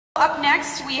Up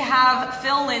next, we have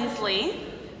Phil Lindsley.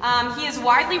 He is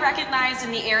widely recognized in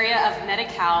the area of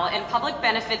Medi-Cal and public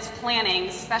benefits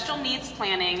planning, special needs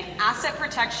planning, asset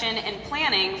protection, and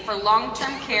planning for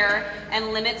long-term care,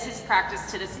 and limits his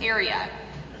practice to this area.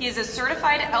 He is a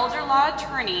certified elder law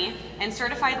attorney and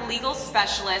certified legal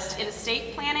specialist in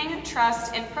estate planning,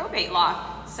 trust, and probate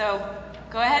law. So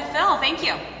go ahead, Phil. Thank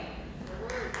you.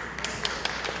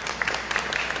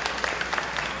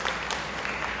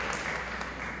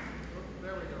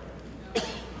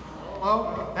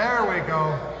 Hello, there we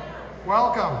go.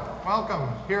 Welcome, welcome.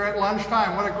 Here at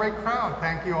lunchtime, what a great crowd.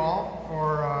 Thank you all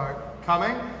for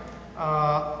coming.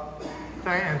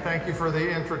 And thank you for the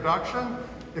introduction.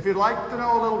 If you'd like to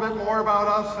know a little bit more about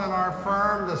us and our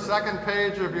firm, the second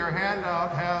page of your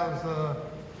handout has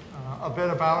a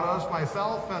bit about us,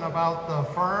 myself, and about the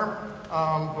firm.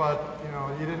 But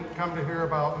you didn't come to hear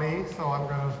about me, so I'm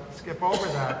going to skip over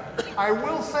that. I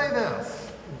will say this,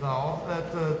 though,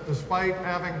 that despite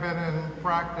having been in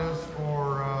practice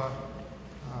for,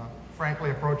 frankly,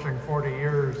 approaching 40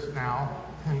 years now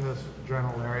in this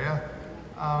general area,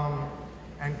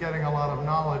 and getting a lot of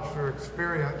knowledge through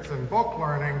experience and book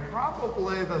learning,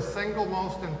 probably the single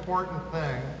most important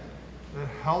thing that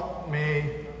helped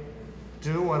me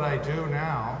do what I do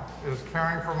now is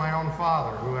caring for my own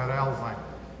father, who had Alzheimer's.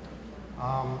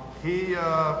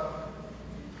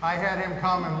 I had him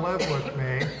come and live with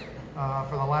me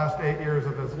for the last 8 years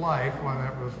of his life when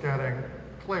it was getting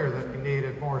clear that he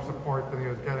needed more support than he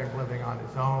was getting living on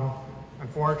his own.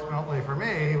 Unfortunately for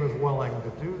me, he was willing to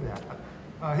do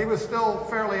that. He was still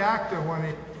fairly active when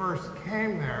he first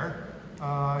came there.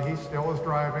 He still was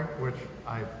driving, which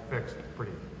I fixed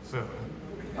pretty soon.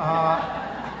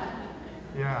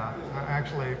 Yeah, I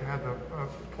actually had to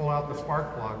pull out the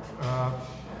spark plugs.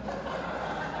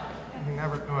 He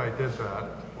never knew I did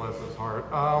that, bless his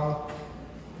heart.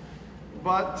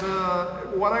 But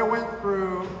what I went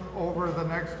through over the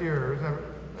next years,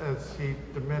 as he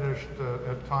diminished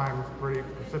at times pretty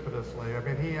precipitously, I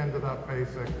mean, he ended up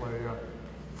basically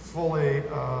fully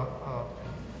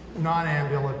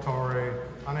non-ambulatory,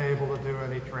 unable to do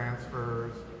any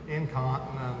transfers,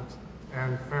 incontinent,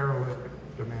 and fairly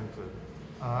demented.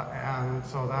 And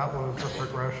so that was the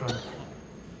progression.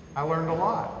 I learned a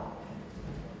lot.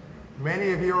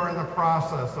 Many of you are in the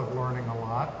process of learning a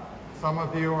lot. Some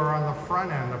of you are on the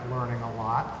front end of learning a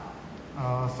lot.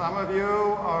 Some of you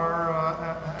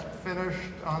are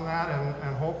finished on that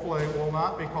and hopefully will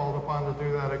not be called upon to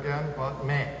do that again, but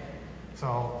may.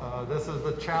 So this is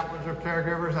the challenge of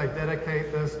caregivers. I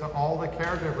dedicate this to all the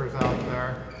caregivers out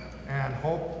there, and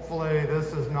hopefully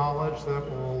this is knowledge that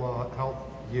will help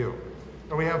you.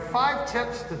 So we have 5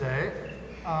 tips today.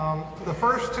 The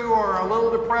first 2 are a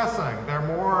little depressing. They're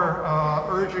more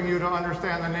urging you to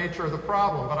understand the nature of the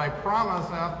problem. But I promise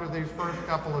after these first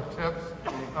couple of tips,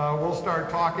 we'll start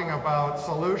talking about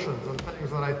solutions and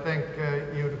things that I think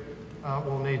you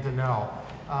will need to know.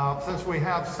 Since we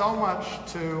have so much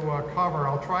to cover,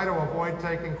 I'll try to avoid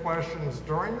taking questions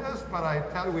during this, but I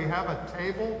tell you, we have a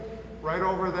table right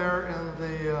over there in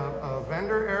the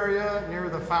vendor area near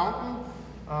the fountain.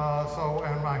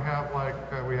 And I have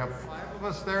we have 5 of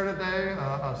us there today,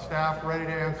 a staff ready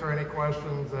to answer any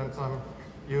questions, and some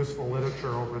useful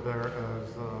literature over there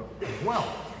as well.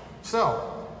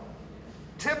 So,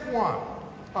 tip 1,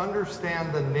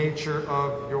 understand the nature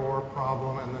of your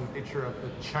problem and the nature of the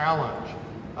challenge.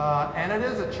 And it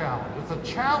is a challenge. It's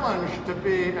a challenge to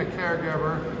be a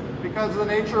caregiver because of the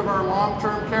nature of our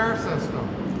long-term care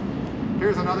system.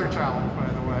 Here's another challenge, by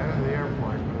the way, in the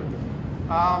airport.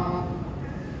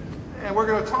 And we're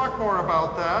going to talk more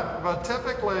about that, but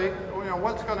typically,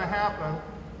 what's going to happen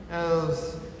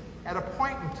is at a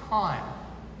point in time,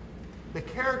 the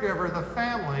caregiver, the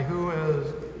family who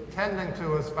is tending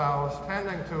to a spouse,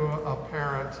 tending to a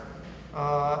parent,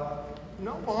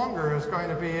 no longer is going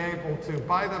to be able to,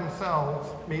 by themselves,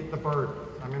 meet the burden.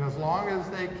 I mean, as long as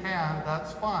they can,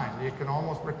 that's fine. You can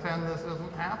almost pretend this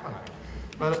isn't happening.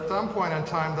 But at some point in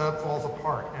time, that falls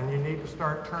apart, and you need to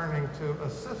start turning to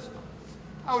assistance.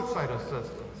 Outside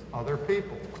assistance, other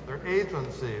people, other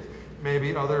agencies,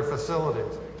 maybe other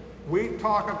facilities. We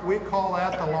call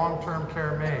that the long-term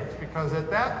care maze, because at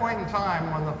that point in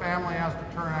time when the family has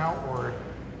to turn outward,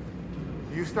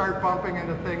 you start bumping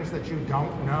into things that you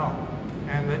don't know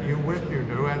and that you wish you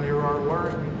knew, and you are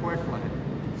learning quickly.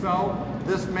 So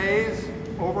this maze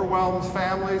overwhelms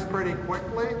families pretty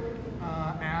quickly.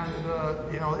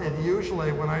 It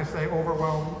usually, when I say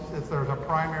overwhelmed, if there's a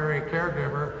primary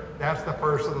caregiver, that's the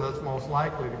person that's most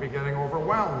likely to be getting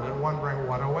overwhelmed and wondering,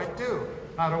 what do I do?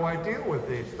 How do I deal with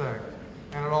these things?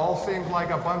 And it all seems like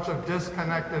a bunch of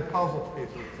disconnected puzzle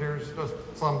pieces. Here's just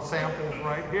some samples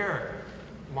right here.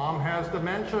 Mom has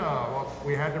dementia. Well,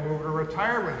 we had to move to a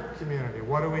retirement community.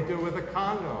 What do we do with a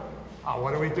condo?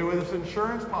 What do we do with this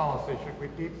insurance policy? Should we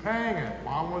keep paying it?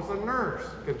 Mom was a nurse.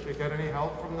 Could she get any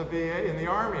help from the VA in the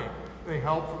Army? Any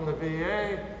help from the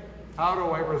VA? How do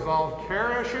I resolve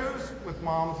care issues with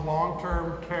Mom's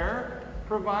long-term care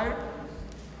provider?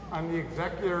 I'm the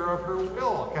executor of her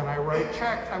will. Can I write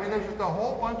checks? I mean, there's just a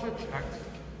whole bunch of checks,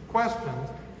 questions,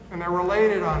 and they're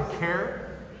related on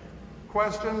care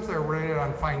questions, they're related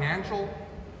on financial,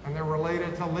 and they're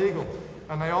related to legal.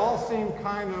 And they all seem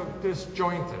kind of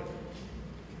disjointed.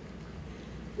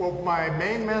 Well, my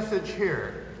main message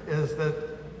here is that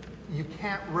you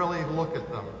can't really look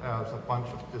at them as a bunch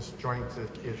of disjointed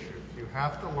issues. You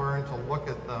have to learn to look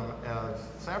at them as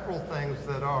several things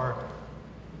that are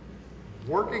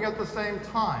working at the same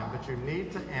time, but you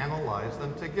need to analyze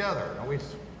them together. And we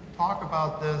talk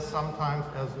about this sometimes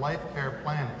as life care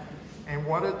planning. And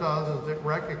what it does is it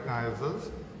recognizes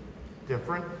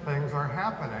different things are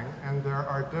happening, and there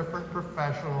are different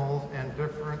professionals and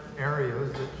different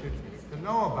areas that you need to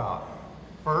know about.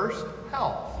 First,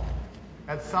 health.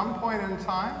 At some point in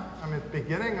time, I mean, at the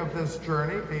beginning of this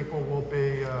journey, people will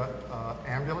be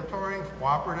ambulatory,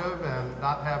 cooperative, and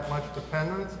not have much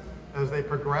dependence. As they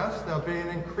progress, there'll be an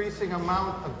increasing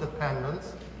amount of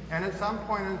dependence, and at some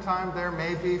point in time, there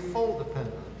may be full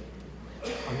dependence.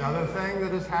 Another thing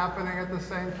that is happening at the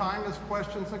same time is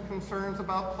questions and concerns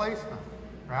about placement.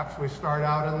 Perhaps we start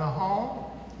out in the home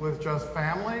with just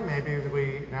family. Maybe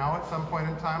we now at some point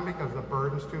in time, because the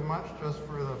burden's too much just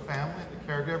for the family,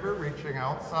 the caregiver, reaching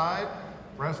outside,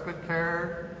 respite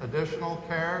care, additional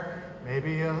care,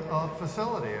 maybe a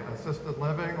facility, assisted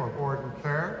living or board and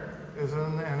care is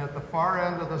in, and at the far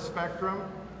end of the spectrum,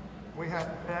 we have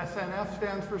SNF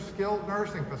stands for skilled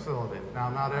nursing facilities. Now,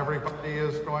 not everybody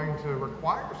is going to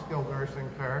require skilled nursing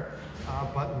care,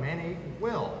 but many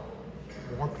will.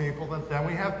 More people than then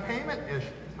we have payment issues.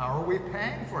 How are we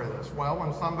paying for this? Well,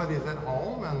 when somebody's at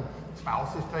home and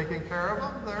spouse is taking care of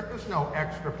them, there is no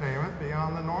extra payment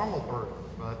beyond the normal burdens.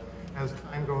 But as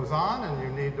time goes on and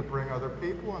you need to bring other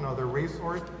people and other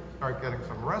resources, start getting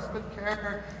some respite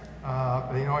care,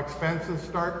 expenses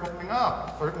start going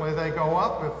up. Certainly they go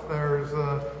up if there's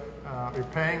you're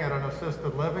paying at an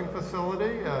assisted living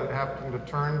facility, having to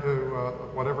turn to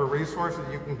whatever resources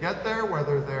you can get there,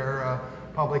 whether they're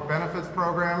public benefits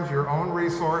programs, your own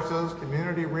resources,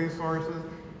 community resources,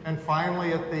 and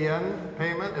finally at the end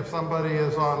payment, if somebody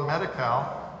is on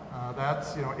Medi-Cal,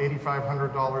 that's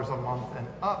 $8,500 a month and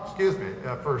up,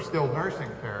 for skilled nursing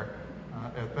care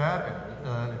at that end.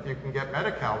 And if you can get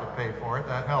Medi-Cal to pay for it,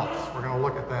 that helps. We're going to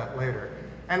look at that later.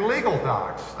 And legal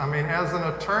docs. I mean, as an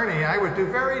attorney, I would do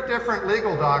very different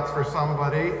legal docs for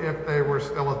somebody if they were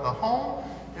still at the home,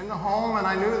 in the home, and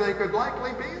I knew they could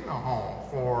likely be in the home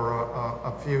for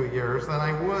a few years than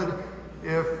I would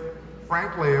if,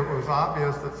 frankly, it was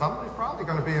obvious that somebody's probably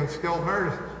going to be in skilled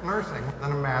nursing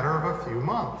within a matter of a few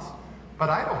months. But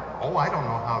I don't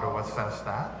know how to assess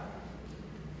that.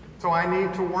 So I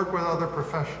need to work with other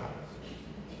professionals.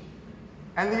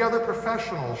 And the other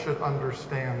professionals should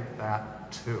understand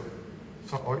that too.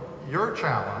 So your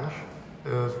challenge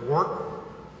is work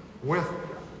with,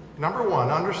 number one,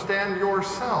 understand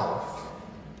yourself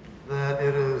that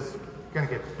it is going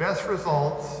to get best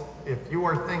results if you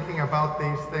are thinking about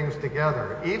these things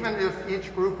together, even if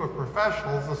each group of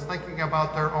professionals is thinking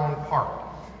about their own part.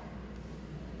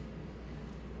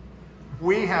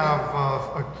 We have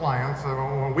clients,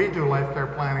 when we do life care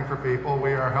planning for people,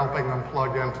 we are helping them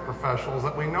plug into professionals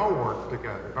that we know work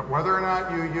together. But whether or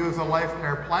not you use a life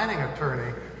care planning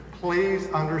attorney, please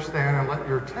understand and let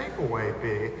your takeaway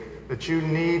be that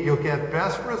you'll get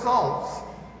best results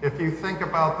if you think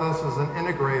about this as an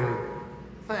integrated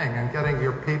thing and getting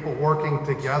your people working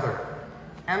together,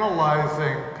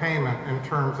 analyzing payment in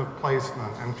terms of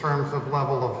placement, in terms of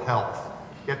level of health,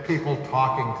 get people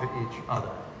talking to each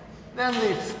other. Then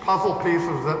these puzzle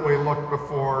pieces that we looked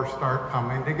before start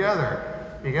coming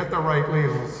together. You get the right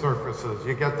legal surfaces,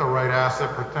 you get the right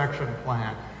asset protection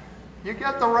plan, you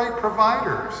get the right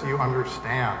providers, you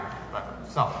understand that.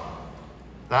 So,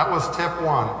 that was tip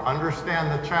one,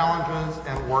 understand the challenges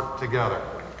and work together.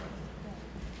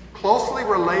 Closely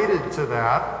related to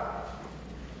that,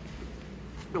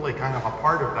 really kind of a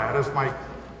part of that, is my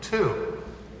two.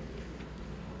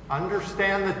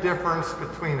 Understand the difference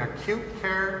between acute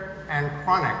care and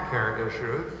chronic care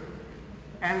issues,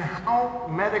 and how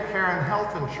Medicare and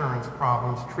health insurance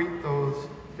problems treat those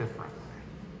differently.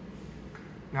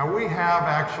 Now, we have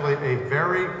actually a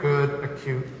very good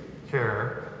acute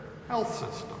care health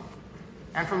system.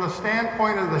 And from the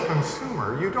standpoint of the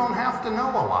consumer, you don't have to know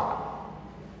a lot.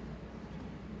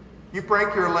 You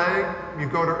break your leg, you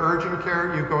go to urgent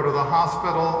care, you go to the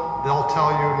hospital, they'll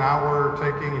tell you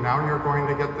now you're going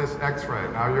to get this x-ray,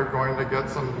 now you're going to get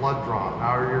some blood drawn,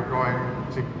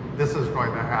 this is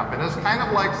going to happen. It's kind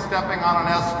of like stepping on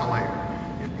an escalator.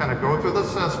 You kind of go through the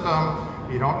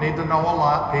system, you don't need to know a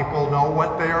lot, people know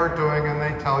what they are doing and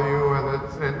they tell you,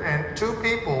 and two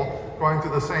people going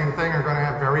through the same thing are going to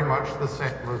have very much the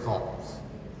same results.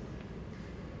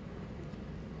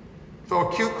 So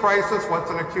acute crisis, what's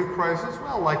an acute crisis?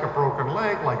 Well, like a broken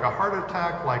leg, like a heart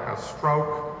attack, like a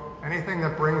stroke, anything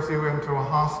that brings you into a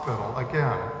hospital.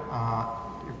 Again,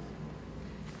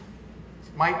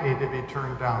 it might need to be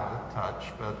turned down a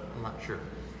touch, but I'm not sure.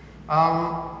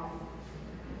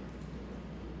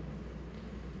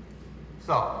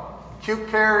 So, acute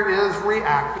care is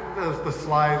reactive, as the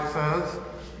slide says.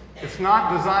 It's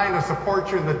not designed to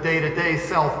support you in the day-to-day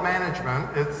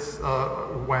self-management. It's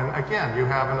when, again, you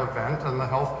have an event and the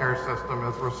healthcare system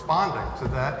is responding to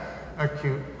that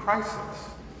acute crisis.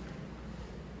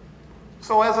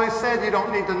 So as I said, you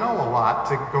don't need to know a lot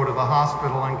to go to the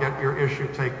hospital and get your issue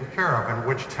taken care of and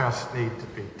which tests need to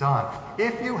be done.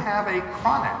 If you have a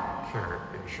chronic care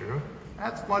issue,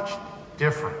 that's much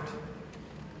different.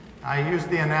 I use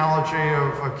the analogy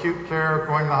of acute care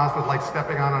going to the hospital like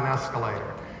stepping on an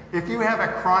escalator. If you have a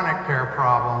chronic care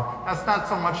problem, that's not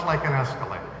so much like an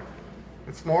escalator.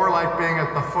 It's more like being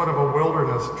at the foot of a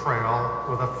wilderness trail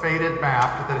with a faded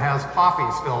map that has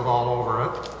coffee spilled all over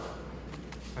it.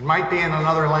 It might be in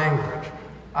another language.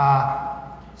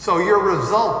 So your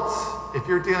results, if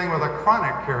you're dealing with a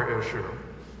chronic care issue,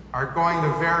 are going to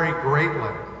vary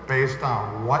greatly based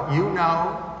on what you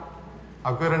know,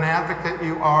 how good an advocate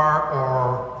you are,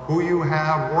 or who you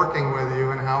have working with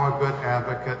you and how a good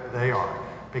advocate they are.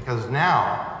 Because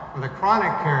now, with a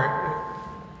chronic care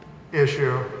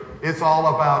issue, it's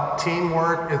all about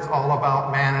teamwork, it's all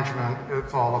about management,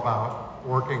 it's all about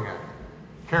working it.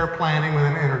 Care planning with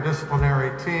an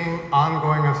interdisciplinary team,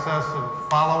 ongoing assessment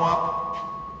follow-up.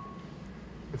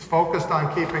 It's focused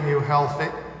on keeping you healthy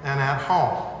and at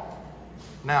home.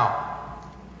 Now,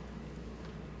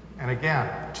 and again,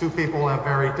 two people have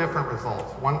very different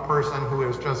results. One person who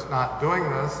is just not doing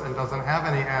this and doesn't have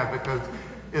any advocates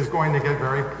is going to get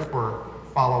very poor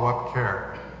follow-up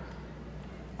care.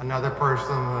 Another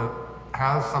person that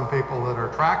has some people that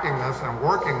are tracking this and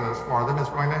working this for them is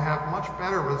going to have much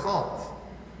better results.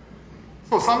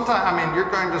 So sometimes, you're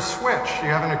going to switch. You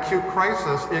have an acute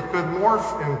crisis, it could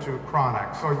morph into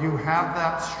chronic. So you have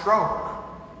that stroke.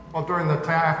 Well,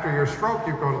 after your stroke,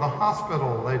 you go to the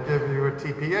hospital, they give you a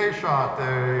TPA shot,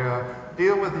 they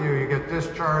deal with you, you get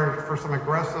discharged for some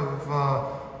aggressive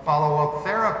follow-up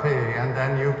therapy, and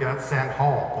then you get sent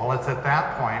home. Well, it's at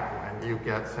that point when you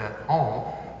get sent home,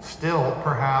 still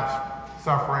perhaps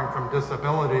suffering from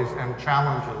disabilities and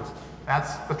challenges.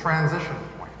 That's the transition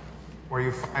point, where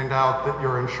you find out that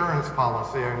your insurance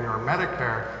policy and your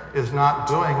Medicare is not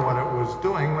doing what it was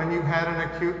doing when you had an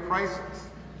acute crisis.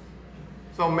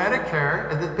 So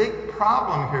Medicare, the big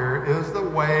problem here is the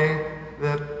way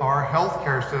that our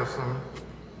healthcare system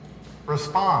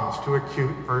responds to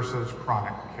acute versus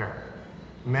chronic care.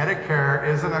 Medicare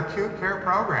is an acute care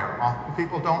program. Often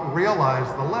people don't realize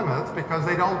the limits because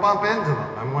they don't bump into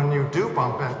them. And when you do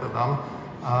bump into them,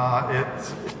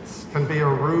 it can be a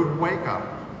rude wake-up.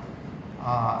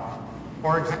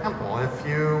 For example, if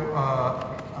you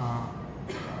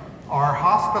are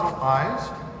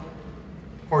hospitalized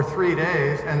for 3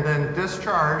 days and then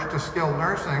discharged to skilled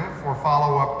nursing for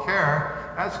follow-up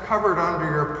care, that's covered under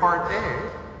your Part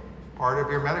A, part of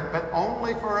your medic, but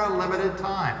only for a limited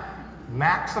time,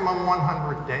 maximum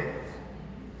 100 days.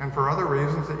 And for other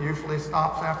reasons, it usually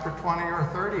stops after 20 or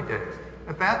 30 days.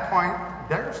 At that point,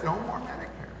 there's no more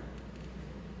Medicare.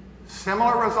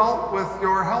 Similar result with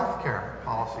your health care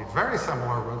policies, very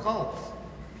similar results.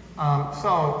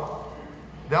 So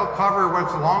they'll cover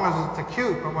as long as it's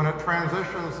acute, but when it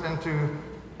transitions into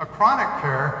a chronic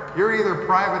care, you're either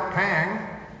private paying,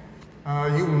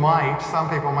 some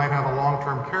people might have a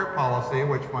long-term care policy,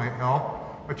 which might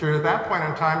help, but at that point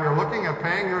in time, you're looking at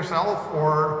paying yourself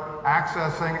or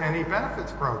accessing any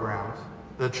benefits programs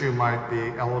that you might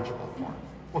be eligible for.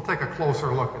 We'll take a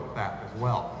closer look at that as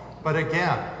well. But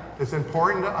again, it's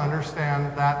important to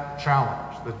understand that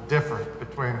challenge, the difference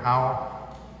between how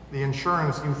the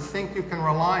insurance you think you can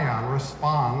rely on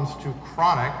responds to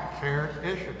chronic care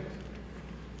issues.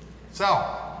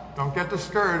 So, don't get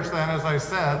discouraged then, as I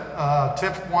said.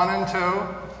 Tips 1 and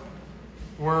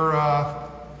 2 were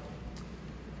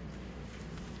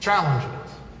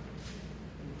challenges,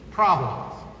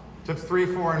 problems, Tips 3,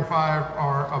 4, and 5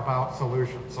 are about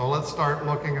solutions. So let's start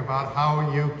looking about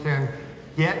how you can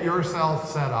get yourself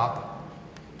set up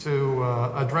to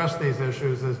address these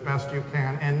issues as best you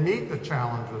can and meet the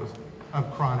challenges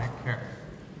of chronic care.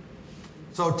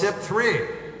 So tip 3,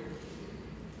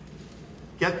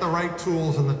 get the right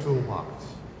tools in the toolbox.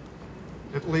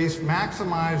 At least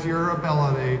maximize your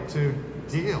ability to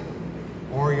deal,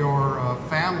 or your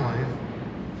family's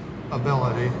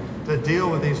ability to deal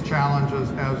with these challenges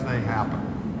as they happen.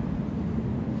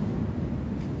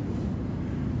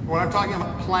 When I'm talking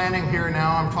about planning here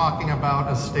now, I'm talking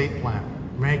about estate planning,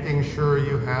 making sure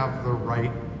you have the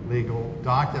right legal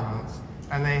documents,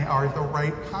 and they are the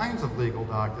right kinds of legal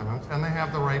documents, and they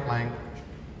have the right language.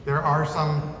 There are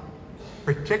some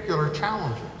particular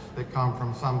challenges that come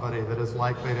from somebody that is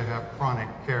likely to have chronic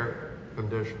care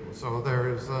conditions. So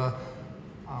there's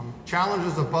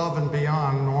challenges above and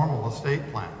beyond normal estate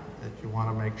planning that you want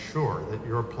to make sure that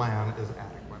your plan is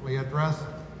adequately addressing.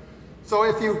 So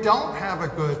if you don't have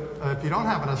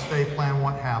an estate plan,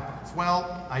 what happens?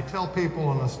 Well, I tell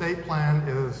people an estate plan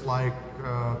is like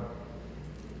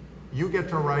you get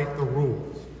to write the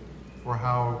rules for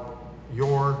how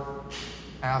your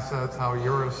assets, how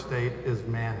your estate is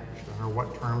managed, under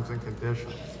what terms and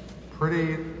conditions.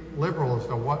 Pretty liberal as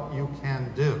to what you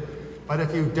can do. But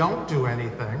if you don't do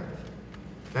anything,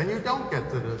 then you don't get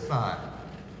to decide.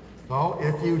 So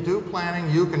if you do planning,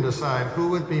 you can decide who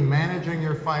would be managing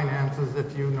your finances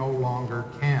if you no longer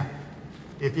can.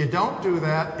 If you don't do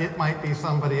that, it might be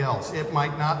somebody else. It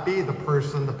might not be the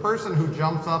person who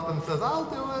jumps up and says, I'll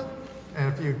do it.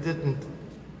 And if you didn't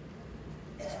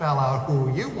spell out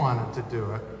who you wanted to do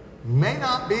it, may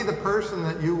not be the person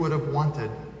that you would have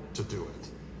wanted to do it.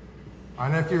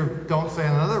 And if you don't say,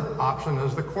 another option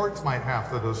is the courts might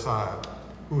have to decide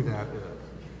who that is.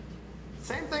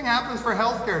 Same thing happens for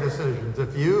healthcare decisions.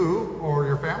 If you or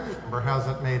your family member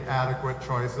hasn't made adequate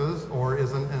choices or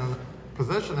isn't in a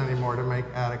position anymore to make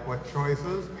adequate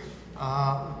choices,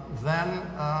 then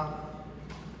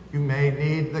you may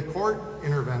need the court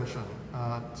intervention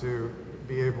to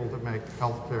be able to make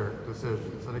healthcare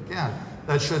decisions. And again,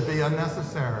 that should be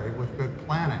unnecessary with good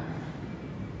planning.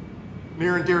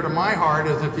 Near and dear to my heart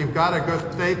is if you've got a good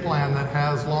estate plan that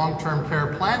has long-term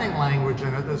care planning language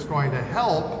in it that's going to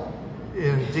help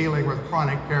in dealing with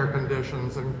chronic care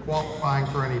conditions and qualifying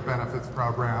for any benefits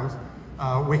programs,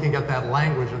 we can get that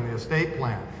language in the estate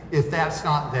plan. If that's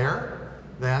not there,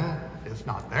 then it's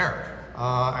not there.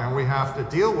 And we have to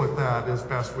deal with that as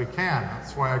best we can.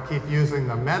 That's why I keep using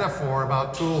the metaphor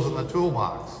about tools in the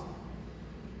toolbox.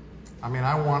 I mean,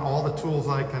 I want all the tools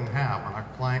I can have. When a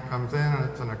client comes in and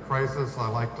it's in a crisis, I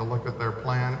like to look at their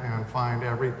plan and find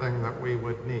everything that we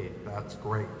would need. That's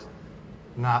great.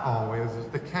 Not always is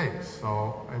the case.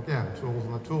 So again, tools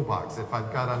in the toolbox. If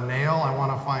I've got a nail, I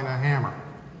want to find a hammer.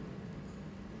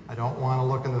 I don't want to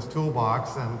look in this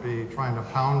toolbox and be trying to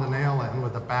pound the nail in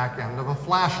with the back end of a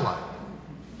flashlight.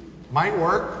 Might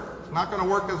work, it's not going to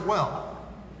work as well.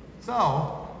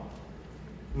 So,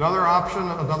 another option,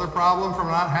 another problem from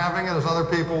not having it is other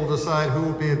people will decide who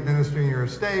will be administering your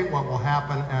estate, what will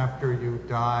happen after you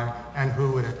die, and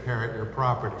who would inherit your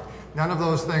property. None of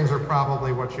those things are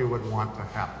probably what you would want to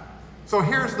happen. So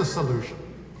here's the solution,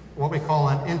 what we call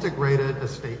an integrated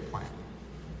estate plan.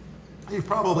 You've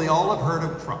probably all have heard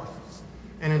of trusts.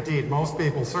 And indeed, most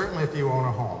people, certainly if you own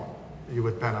a home, you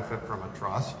would benefit from a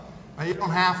trust. Now, you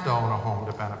don't have to own a home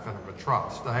to benefit from a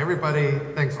trust. Everybody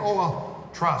thinks, oh, well,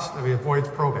 trust, it avoids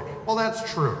probate. Well,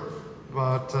 that's true.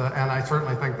 But, and I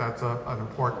certainly think that's an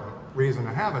important reason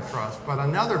to have a trust. But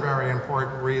another very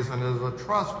important reason is a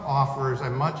trust offers a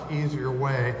much easier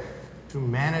way to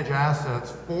manage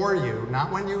assets for you,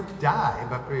 not when you die,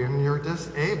 but when you're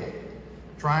disabled.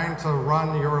 Trying to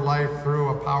run your life through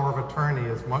a power of attorney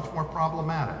is much more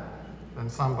problematic than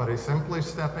somebody simply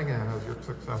stepping in as your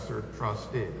successor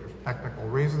trustee. There's technical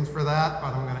reasons for that,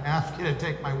 but I'm going to ask you to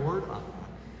take my word on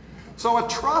that. So a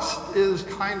trust is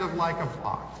kind of like a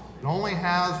box. It only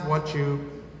has what you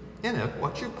put in it.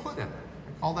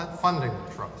 I call that funding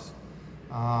the trust.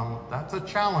 That's a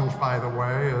challenge, by the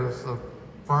way, as a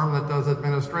firm that does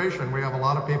administration. We have a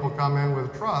lot of people come in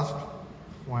with trust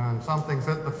when something's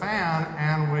hit the fan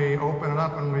and we open it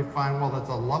up and we find, well, that's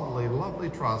a lovely, lovely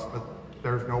trust, but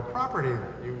there's no property in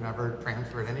it. You never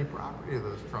transferred any property to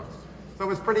this trust. So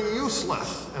it's pretty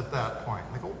useless at that point.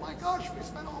 They go, oh my gosh, we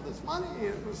spent all this money.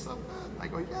 It was so good. I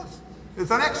go, yes,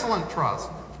 it's an excellent trust,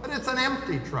 but it's an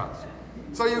empty trust.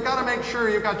 So you've got to make sure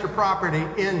you've got your property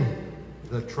in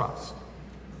the trust.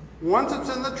 Once it's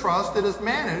in the trust, it is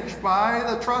managed by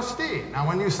the trustee. Now,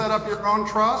 when you set up your own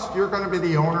trust, you're going to be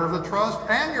the owner of the trust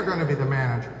and you're going to be the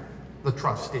manager, the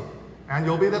trustee. and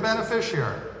you'll be the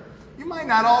beneficiary. You might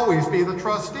not always be the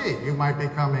trustee. You might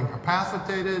become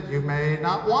incapacitated. You may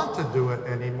not want to do it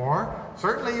anymore.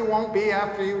 Certainly you won't be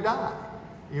after you die.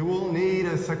 You will need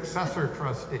a successor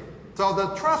trustee. So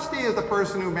the trustee is the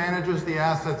person who manages the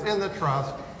assets in the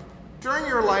trust during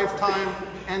your lifetime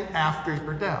and after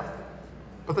your death.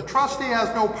 But the trustee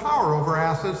has no power over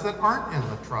assets that aren't in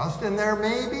the trust, and there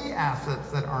may be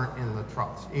assets that aren't in the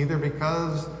trust, either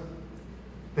because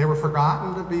they were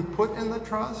forgotten to be put in the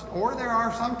trust, or there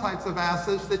are some types of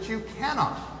assets that you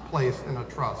cannot place in a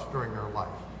trust during your life,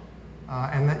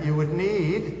 and that you would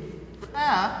need, for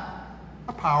that,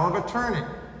 a power of attorney.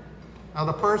 Now,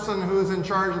 the person who's in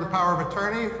charge of the power of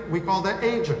attorney, we call the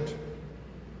agent.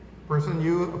 Person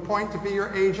you appoint to be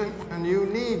your agent, and you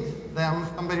need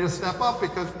somebody to step up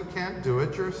because you can't do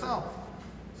it yourself.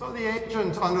 So the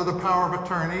agent under the power of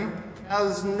attorney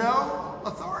has no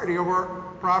authority over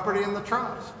property in the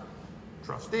trust.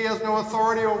 Trustee has no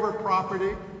authority over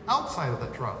property outside of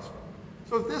the trust.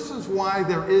 So this is why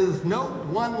there is no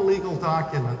one legal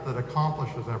document that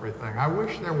accomplishes everything. I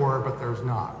wish there were, but there's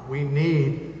not. We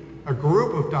need a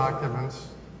group of documents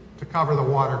to cover the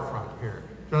waterfront here.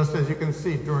 Just as you can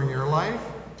see during your life,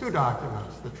 2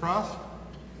 documents: the trust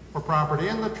for property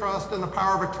in the trust and the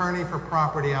power of attorney for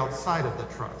property outside of the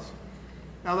trust.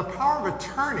 Now, the power of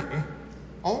attorney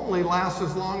only lasts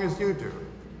as long as you do.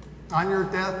 On your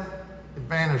death, it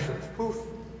vanishes. Poof.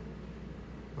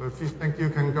 But if you think you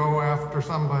can go after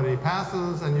somebody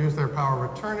passes and use their power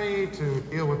of attorney to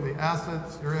deal with the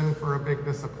assets, you're in for a big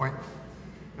disappointment.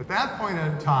 At that point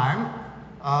in time,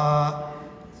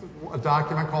 a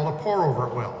document called a pour-over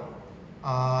will.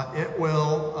 It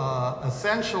will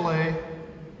essentially,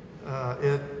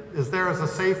 it is there as a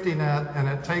safety net, and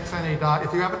it takes any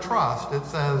if you have a trust, it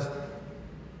says,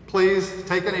 please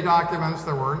take any documents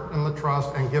that weren't in the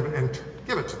trust and give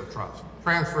it to the trust,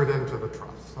 transfer it into the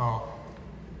trust. So,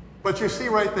 but you see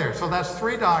right there, so that's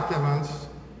 3 documents: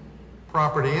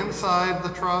 property inside the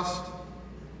trust,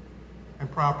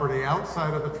 and property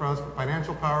outside of the trust,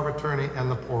 financial power of attorney,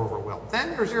 and the pour-over will.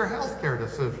 Then there's your healthcare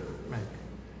decision making.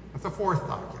 That's a 4th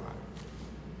document.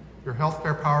 Your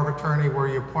healthcare power of attorney, where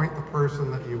you appoint the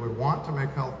person that you would want to make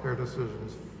healthcare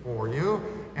decisions for you,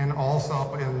 and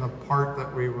also in the part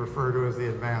that we refer to as the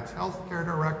Advanced Healthcare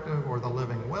Directive or the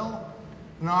Living Will,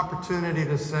 an opportunity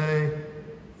to say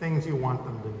things you want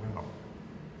them to know,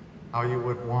 how you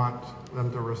would want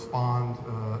them to respond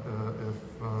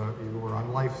if you were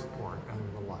on life support and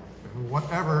the like, and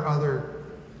whatever other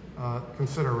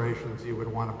considerations you would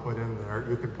want to put in there,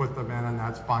 you could put them in, and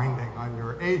that's binding on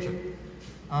your agent.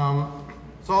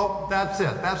 So that's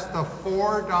it. That's the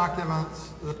 4 documents,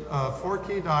 4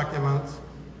 key documents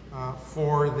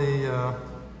for the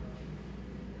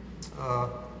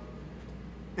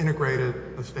integrated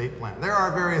estate plan. There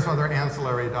are various other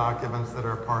ancillary documents that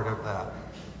are part of that.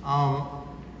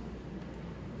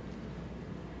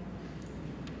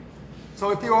 So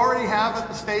if you already have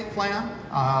an estate plan,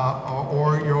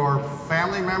 or your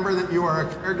family member that you are a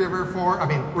caregiver for, I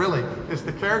mean, really, it's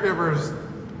the caregivers.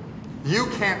 You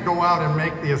can't go out and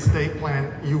make the estate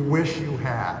plan you wish you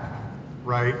had,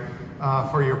 right,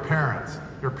 for your parents.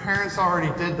 Your parents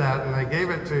already did that, and they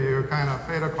gave it to you kind of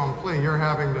fait accompli. You're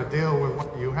having to deal with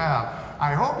what you have.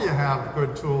 I hope you have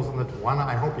good tools in the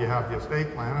I hope you have the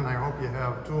estate plan, and I hope you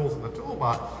have tools in the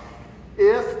toolbox.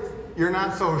 If you're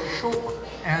not so sure,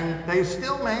 and they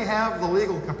still may have the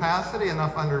legal capacity,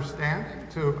 enough understanding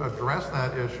to address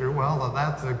that issue, well,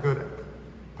 that's a good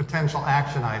potential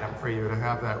action item for you to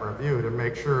have that reviewed and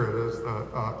make sure it is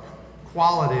the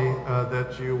quality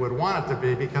that you would want it to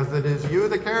be, because it is you,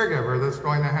 the caregiver, that's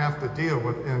going to have to deal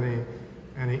with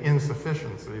any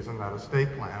insufficiencies in that estate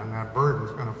plan, and that burden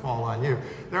is going to fall on you.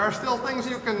 There are still things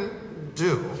you can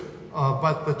do,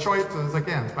 but the choice is,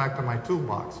 again, it's back to my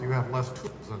toolbox. You have less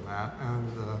tools in that,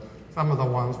 and some of the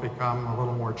ones become a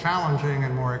little more challenging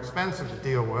and more expensive to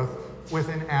deal with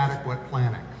inadequate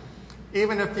planning.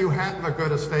 Even if you have a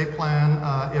good estate plan,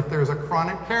 if there's a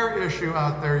chronic care issue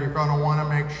out there, you're going to want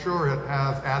to make sure it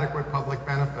has adequate public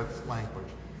benefits language.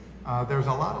 There's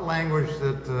a lot of language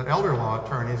that elder law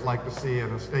attorneys like to see in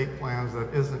estate plans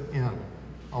that isn't in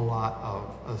a lot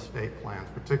of estate plans,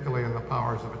 particularly in the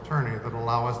powers of attorney, that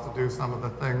allow us to do some of the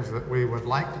things that we would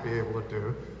like to be able to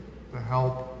do to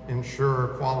help ensure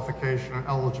qualification and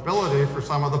eligibility for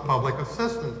some of the public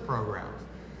assistance programs.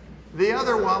 The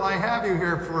other, while I have you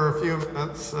here for a few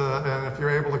minutes, and if you're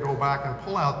able to go back and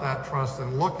pull out that trust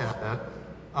and look at it,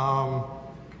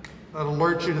 that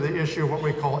alerts you to the issue of what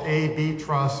we call A-B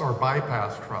trusts or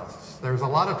bypass trusts. There's a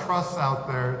lot of trusts out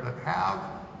there that have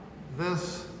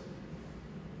this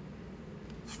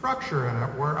structure in it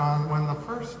where when the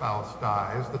first spouse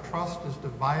dies, the trust is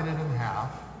divided in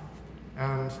half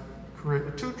and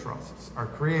two trusts are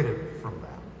created from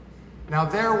that. Now,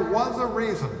 there was a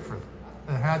reason for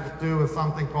that. It had to do with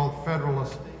something called federal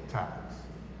estate tax.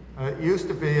 It used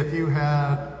to be if you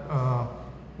had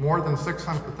more than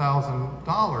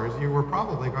 $600,000, you were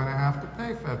probably going to have to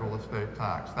pay federal estate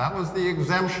tax. That was the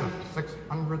exemption, $600,000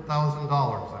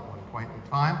 at one point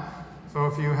in time. So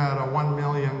if you had a $1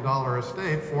 million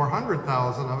estate,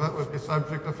 $400,000 of it would be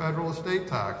subject to federal estate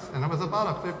tax, and it was about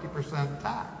a 50%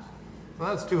 tax. So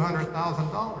that's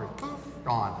 $200,000, poof,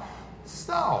 gone.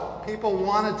 So people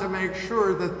wanted to make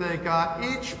sure that they got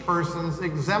each person's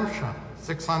exemption,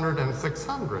 600 and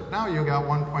 600. Now you got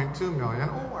 1.2 million.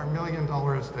 Oh, our $1 million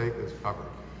estate is covered.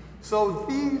 So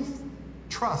these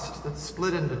trusts that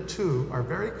split into two are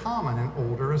very common in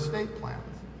older estate plans.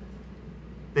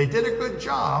 They did a good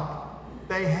job.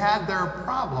 They had their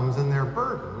problems and their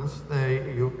burdens.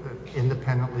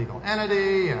 Independent legal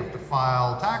entity, you have to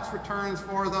file tax returns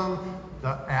for them.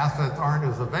 The assets aren't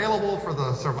as available for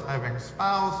the surviving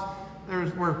spouse.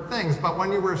 There were things, but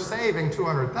when you were saving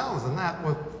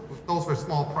 $200,000, those were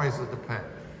small prices to pay.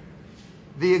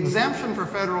 The exemption for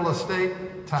federal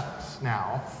estate tax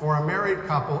now for a married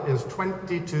couple is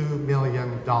 $22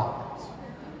 million.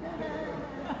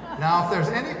 Now, if there's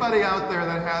anybody out there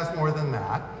that has more than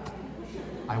that,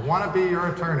 I want to be your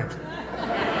attorney.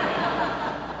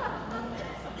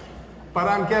 But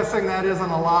I'm guessing that isn't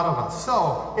a lot of us.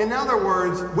 So, in other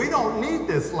words, we don't need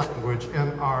this language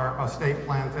in our estate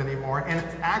plans anymore, and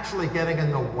it's actually getting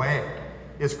in the way.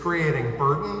 It's creating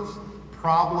burdens,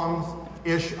 problems,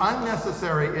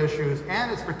 unnecessary issues,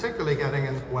 and it's particularly getting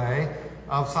in the way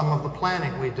of some of the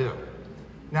planning we do.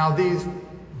 Now, these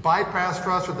bypass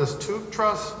trusts or this two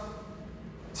trust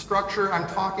structure, I'm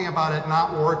talking about it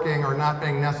not working or not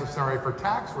being necessary for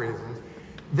tax reasons.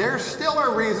 There still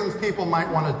are reasons people might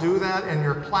want to do that, and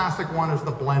your classic one is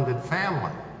the blended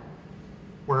family,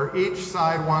 where each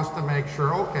side wants to make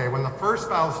sure, okay, when the first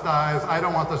spouse dies, I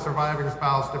don't want the surviving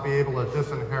spouse to be able to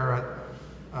disinherit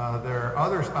their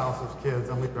other spouse's kids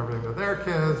and leave everything to their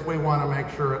kids. We want to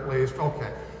make sure at least,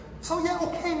 okay. So yeah,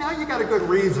 okay, now you got a good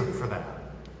reason for that.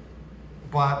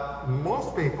 But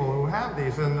most people who have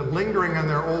these and lingering in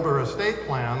their older estate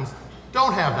plans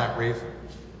don't have that reason.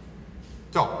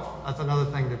 So that's another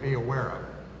thing to be aware of.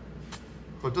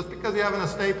 So just because you have an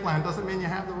estate plan doesn't mean you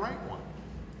have the right one.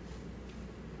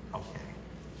 Okay.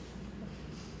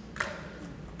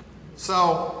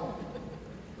 So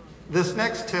this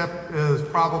next tip is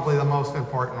probably the most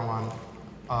important one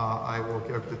I will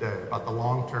give today about the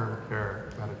long-term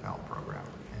care Medi-Cal program.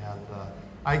 And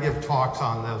I give talks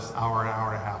on this hour and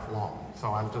a half long.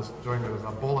 So I'm just doing it as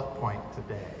a bullet point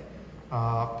today.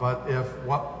 But if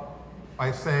what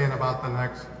I say in about the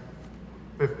next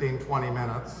 15, 20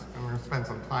 minutes, and we're going to spend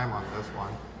some time on this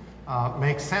one,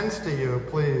 makes sense to you,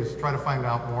 please try to find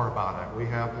out more about it. We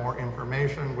have more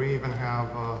information. We even have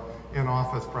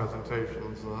in-office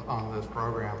presentations on this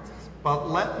program. But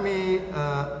let me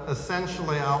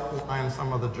essentially outline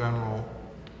some of the general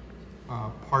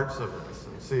parts of this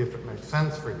and see if it makes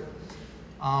sense for you.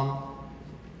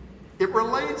 It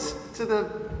relates to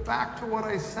back to what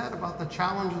I said about the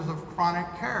challenges of chronic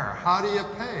care. How do you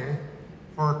pay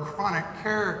for chronic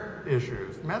care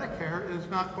issues? Medicare is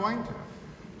not going to.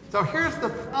 So here's the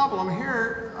problem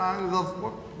here on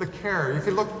the care. If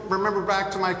you remember back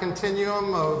to my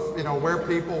continuum of where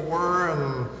people were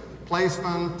and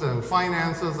placement and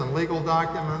finances and legal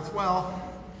documents, well,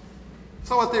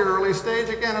 so at the early stage,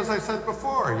 again, as I said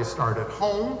before, you start at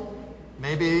home.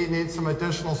 Maybe you need some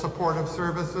additional supportive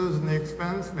services in the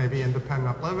expense, maybe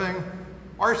independent living.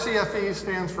 RCFE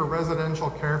stands for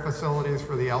Residential Care Facilities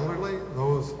for the Elderly.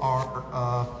 Those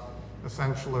are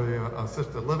essentially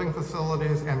assisted living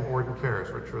facilities, and board and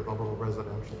cares, which are the little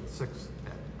residential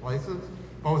 6-bed places.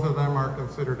 Both of them are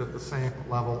considered at the same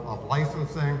level of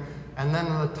licensing. And then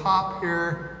in the top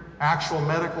here, actual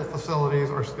medical facilities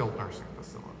or skilled nursing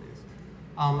facilities.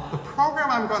 The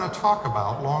program I'm going to talk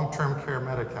about, Long-Term Care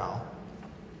Medi-Cal,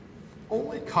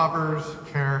 only covers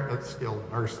care at skilled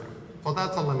nursing. So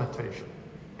that's a limitation.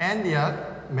 And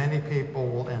yet, many people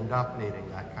will end up needing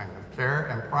that kind of care,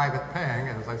 and private paying,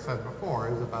 as I said before,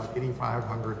 is about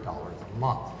 $8,500 a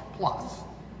month plus.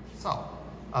 So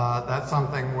that's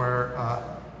something where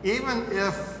even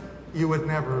if you would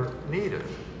never need it,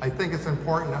 I think it's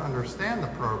important to understand the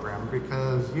program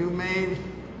because you may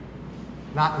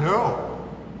not know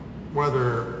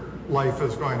whether life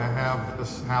is going to have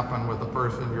this happen with the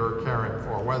person you're caring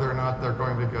for, whether or not they're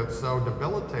going to get so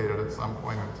debilitated at some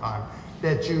point in time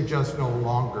that you just no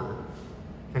longer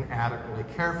can adequately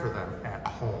care for them at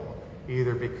home,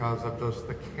 either because of just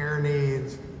the care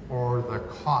needs or the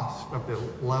cost of the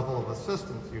level of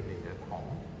assistance you need at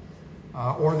home.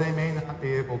 Or they may not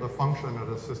be able to function at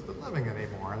assisted living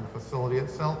anymore, and the facility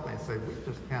itself may say, we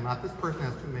just cannot, this person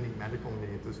has too many medical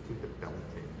needs, is too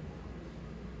debilitated.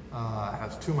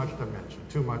 Has too much dementia,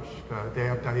 too much, they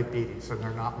have diabetes, and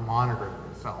they're not monitoring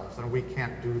themselves, and we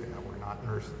can't do that, we're not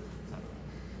nurses, etc.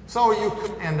 So you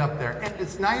could end up there, and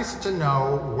it's nice to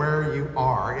know where you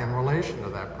are in relation to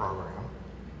that program,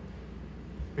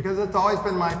 because it's always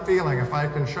been my feeling, if I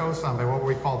can show somebody what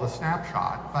we call the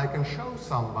snapshot, if I can show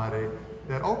somebody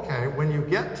that, okay, when you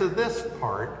get to this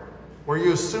part, where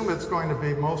you assume it's going to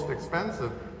be most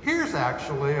expensive, here's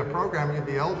actually a program you'd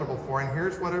be eligible for, and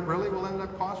here's what it really will end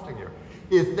up costing you.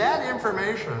 If that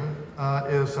information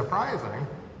is surprising,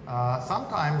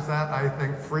 sometimes that, I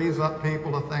think, frees up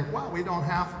people to think, well, we don't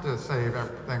have to save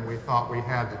everything we thought we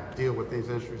had to deal with these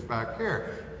issues back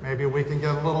here. Maybe we can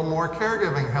get a little more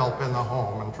caregiving help in the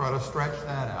home and try to stretch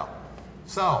that out.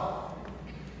 So,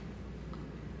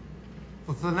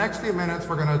 for the next few minutes,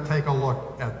 we're going to take a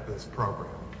look at this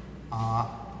program.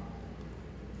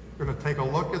 We're going to take a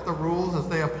look at the rules as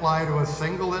they apply to a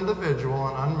single individual,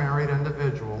 an unmarried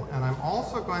individual, and I'm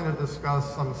also going to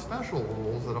discuss some special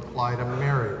rules that apply to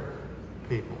married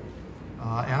people.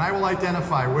 And I will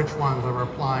identify which ones are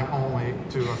applying only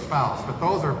to a spouse, but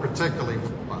those are particularly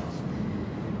robust.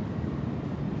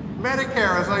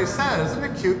 Medicare, as I said, is an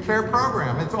acute care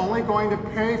program. It's only going to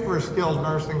pay for a skilled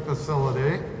nursing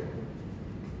facility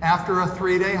after a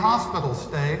 3-day hospital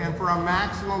stay and for a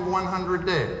maximum of 100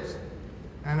 days.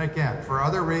 And again, for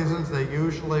other reasons, they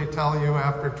usually tell you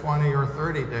after 20 or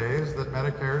 30 days that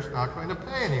Medicare is not going to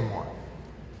pay anymore.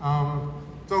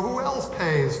 So who else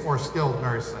pays for skilled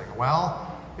nursing?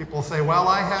 Well, people say, well,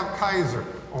 I have Kaiser,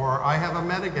 or I have a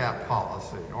Medigap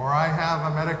policy, or I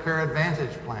have a Medicare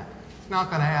Advantage plan. It's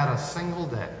not going to add a single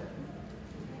day.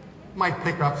 Might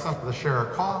pick up some of the share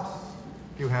of costs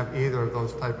if you have either of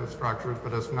those type of structures,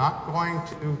 but it's not going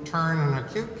to turn an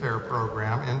acute care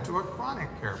program into a chronic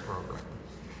care program.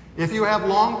 If you have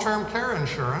long-term care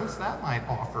insurance, that might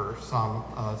offer some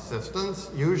assistance.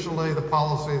 Usually the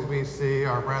policies we see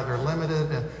are rather limited.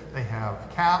 They have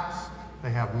caps.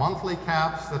 They have monthly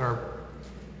caps that are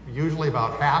usually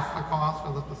about half the cost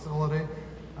of the facility.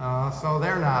 So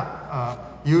they're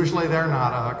not, usually they're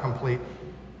not a complete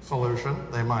solution.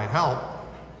 They might help.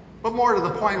 But more to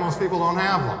the point, most people don't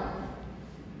have them.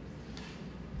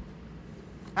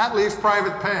 That leaves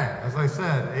private pay, as I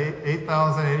said,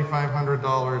 $8,000,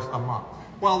 $8,500 a month.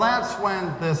 Well, that's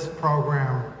when this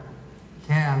program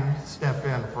can step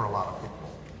in for a lot of people.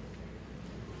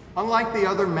 Unlike the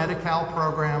other Medi-Cal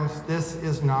programs, this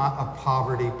is not a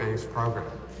poverty-based program.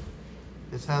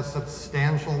 This has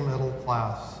substantial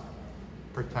middle-class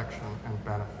protection and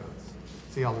benefits.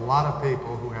 See a lot of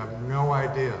people who have no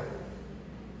idea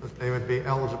that they would be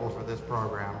eligible for this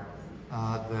program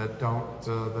that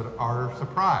are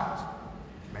surprised.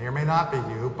 May or may not be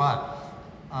you, but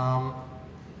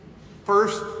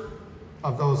first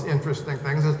of those interesting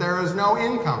things is there is no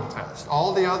income test.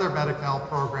 All the other Medi-Cal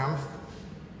programs,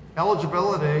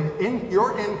 eligibility,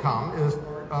 your income is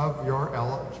part of your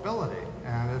eligibility.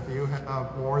 And if you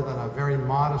have more than a very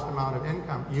modest amount of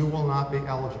income, you will not be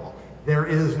eligible. There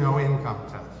is no income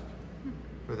test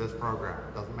for this program.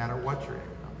 It doesn't matter what your income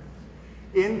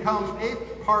is. Income, a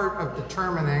part of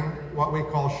determining what we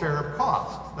call share of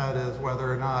costs. That is, whether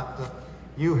or not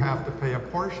you have to pay a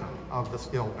portion of the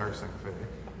skilled nursing fee,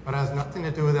 but has nothing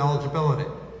to do with eligibility.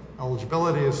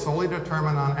 Eligibility is solely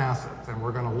determined on assets, and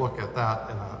we're going to look at that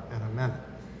in a minute.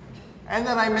 And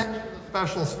then I mentioned the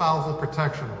special spousal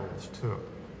protection rules, too.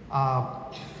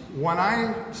 When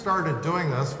I started doing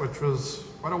this, which was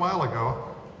quite a while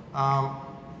ago,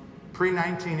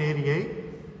 pre-1988,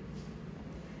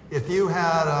 if you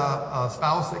had a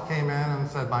spouse that came in and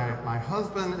said, my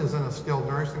husband is in a skilled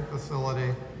nursing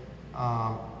facility,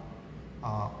 I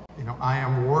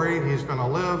am worried he's going to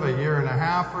live a year and a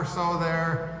half or so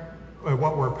there,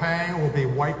 what we're paying will be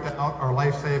wiped out, our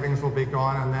life savings will be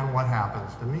gone, and then what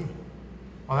happens to me?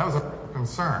 Well, that was a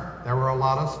concern. There were a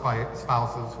lot of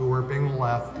spouses who were being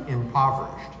left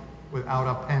impoverished without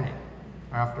a penny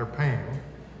after paying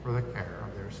for the care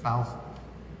of their spouses.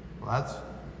 Well, that's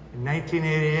in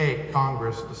 1988,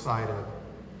 Congress decided,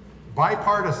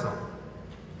 bipartisan,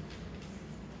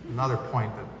 another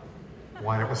point that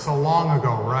why it was so long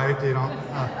ago, right?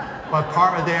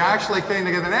 But they actually came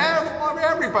together and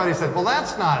everybody said, well,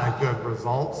 that's not a good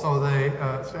result, so they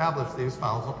established these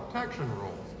spousal protection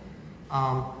rules.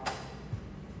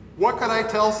 What could I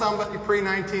tell somebody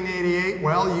pre-1988?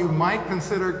 Well, you might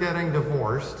consider getting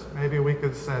divorced. Maybe we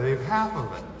could save half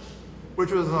of it.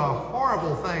 which was a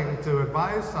horrible thing to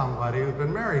advise somebody who's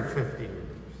been married 50 years,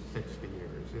 60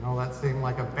 years. You know, that seemed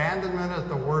like abandonment at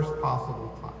the worst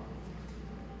possible time.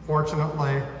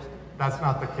 Fortunately, that's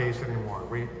not the case anymore.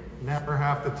 We never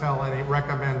have to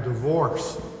recommend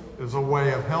divorce as a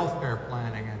way of health care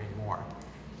planning anymore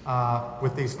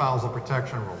with these spousal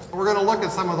protection rules. We're going to look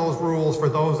at some of those rules for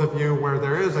those of you where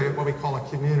there is what we call a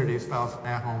community spouse, an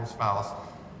at-home spouse,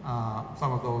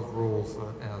 some of those rules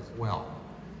as well.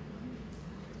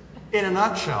 In a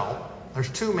nutshell, there's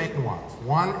two main ones.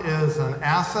 One is an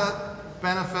asset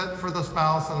benefit for the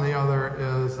spouse, and the other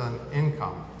is an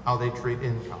income, how they treat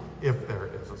income, if there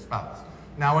is a spouse.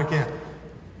 Now again,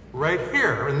 right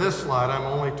here in this slide, I'm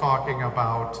only talking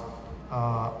about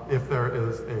if there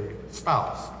is a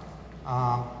spouse.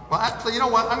 Well, actually, you know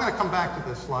what? I'm going to come back to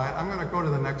this slide. I'm going to go to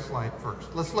the next slide first.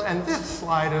 And this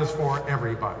slide is for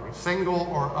everybody, single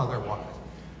or otherwise.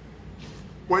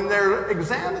 When they're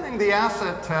examining the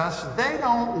asset test, they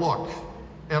don't look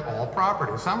at all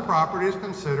property. Some property is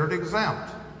considered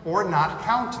exempt or not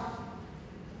counted.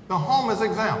 The home is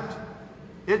exempt.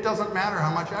 It doesn't matter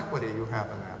how much equity you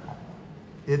have in that home.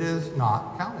 It is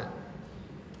not counted.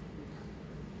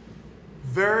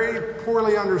 Very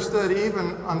poorly understood,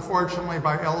 even unfortunately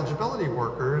by eligibility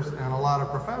workers and a lot of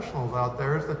professionals out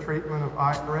there, is the treatment of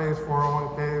IRAs,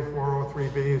 401ks,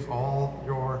 403bs, all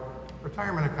your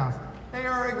retirement accounts. They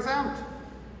are exempt.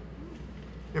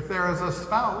 If there is a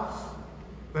spouse,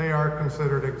 they are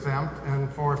considered exempt, and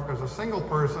if there's a single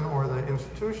person or the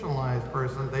institutionalized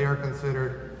person, they are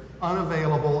considered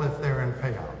unavailable if they're in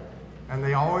payout. And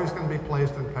they always can be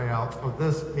placed in payout, so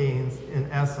this means, in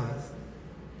essence,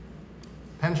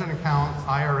 pension accounts,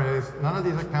 IRAs, none of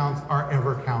these accounts are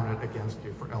ever counted against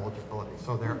you for eligibility.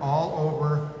 So they're all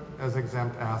over as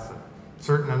exempt assets.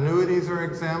 Certain annuities are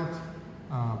exempt,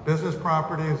 business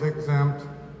property is exempt.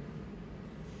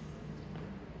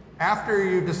 After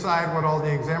you decide what all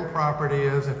the exempt property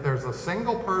is, if there's a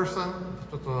single person,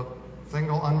 just a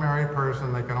single unmarried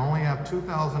person, they can only have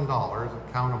 $2,000 of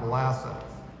countable assets.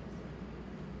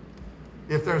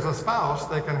 If there's a spouse,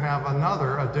 they can have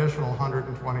another additional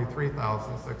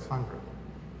 $123,600.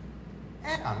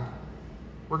 And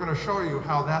we're going to show you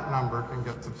how that number can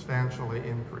get substantially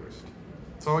increased.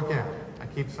 So again, I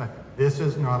keep saying, this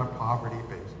is not a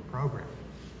poverty-based program.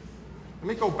 Let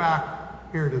me go back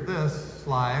here to this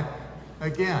slide.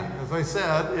 Again, as I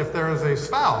said, if there is a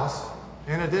spouse,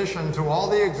 in addition to all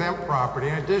the exempt property,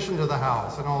 in addition to the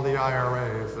house and all the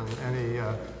IRAs and any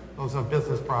those of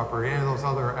business property, any of those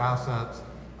other assets,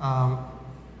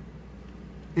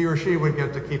 he or she would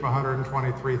get to keep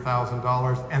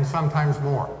 $123,000 and sometimes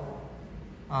more.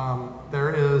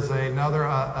 There is another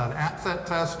an asset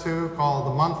test too called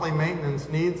the Monthly Maintenance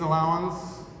Needs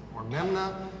Allowance, or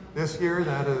MEMNA. This year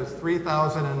that is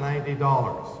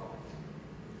 $3,090.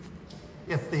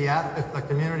 If the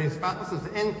community spouse's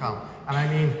income, and I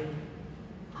mean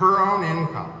her own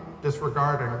income,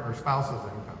 disregarding her spouse's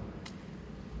income,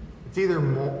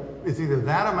 it's either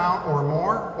that amount or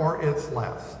more, or it's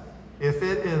less. If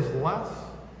it is less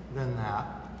than that,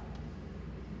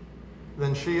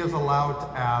 then she is allowed to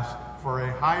ask for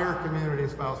a higher community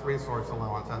spouse resource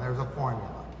allowance, and there's a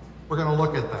formula. We're going to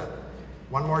look at that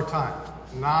one more time.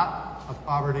 Not a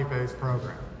poverty-based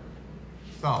program.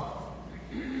 So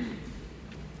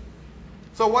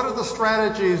what are the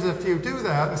strategies if you do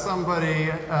that and somebody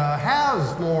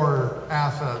has more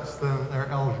assets than they're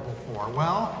eligible for?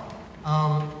 Well,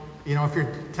 you know, if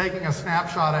you're taking a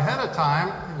snapshot ahead of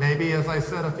time, maybe, as I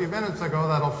said a few minutes ago,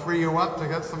 that'll free you up to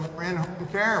get some more in-home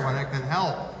care when it can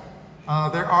help.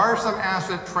 There are some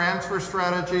asset transfer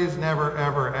strategies. Never,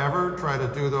 ever, ever try to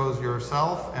do those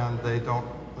yourself, and they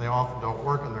often don't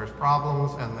work, and there's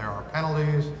problems, and there are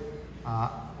penalties.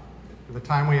 For the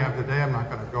time we have today, I'm not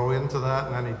going to go into that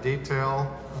in any detail,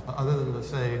 other than to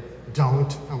say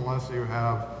don't, unless you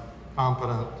have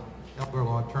competent elder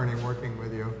law attorney working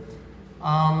with you.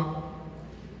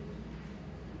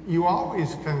 You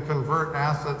always can convert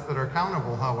assets that are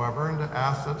countable, however, into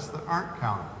assets that aren't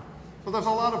countable. So there's a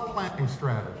lot of planning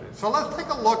strategies. So let's take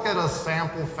a look at a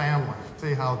sample family and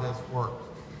see how this works.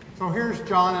 So here's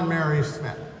John and Mary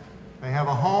Smith. They have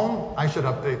a home. I should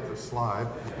update this slide.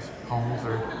 These homes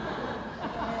are...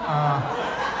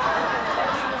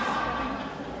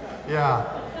 yeah,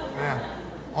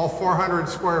 all 400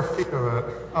 square feet of it.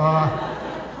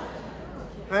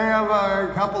 They have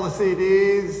a couple of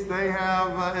CDs. They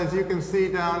have, as you can see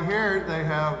down here, they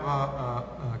have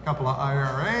a couple of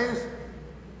IRAs.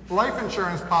 Life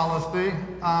insurance policy.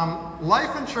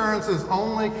 Life insurance is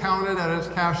only counted at its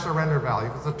cash surrender value.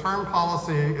 If it's a term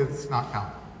policy, it's not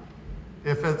counted.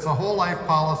 If it's a whole life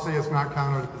policy, it's not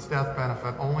counted as death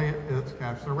benefit, only its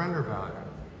cash surrender value.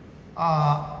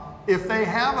 If they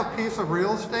have a piece of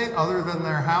real estate other than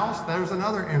their house, there's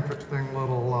another interesting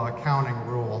little counting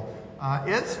rule.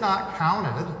 It's not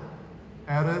counted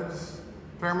at its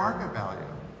fair market value.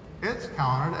 It's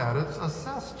counted at its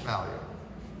assessed value.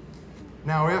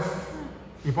 Now, if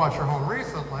you bought your home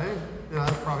recently, yeah,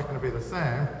 that's probably going to be the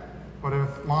same. But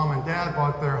if mom and dad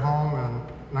bought their home in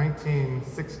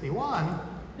 1961,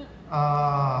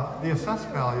 the assessed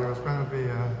value is going to be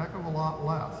a heck of a lot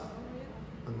less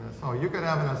than this. So you could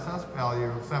have an assessed value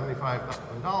of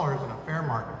 $75,000 and a fair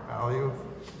market value of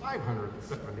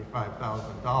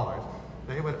 $575,000.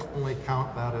 They would only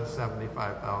count that as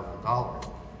 $75,000.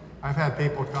 I've had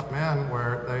people come in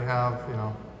where they have,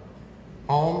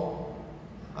 home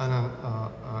and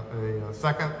a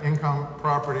second income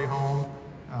property home,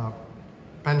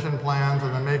 pension plans,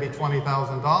 and then maybe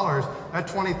 $20,000. That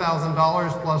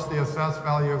 $20,000 plus the assessed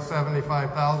value of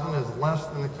 $75,000 is less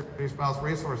than the community spouse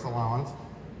resource allowance.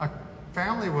 A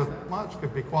family with much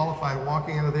could be qualified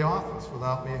walking into the office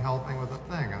without me helping with a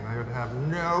thing, and they would have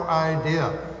no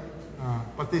idea.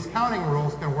 But these counting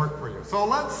rules can work for you. So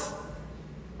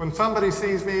when somebody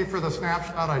sees me for the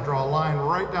snapshot, I draw a line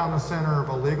right down the center of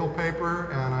a legal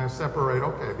paper, and I separate,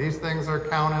 okay, these things are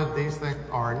counted, these things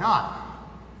are not.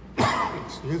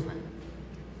 Excuse me.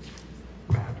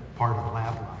 Bad part of the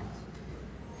lab lines.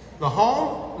 The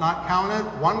home, not counted.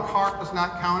 One car is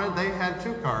not counted. They had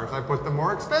two cars. I put the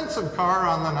more expensive car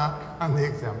on the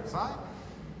exempt side.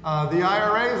 The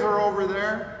IRAs are over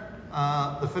there.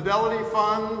 The Fidelity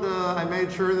Fund, I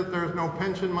made sure that there's no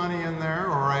pension money in there,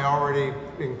 or I already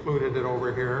included it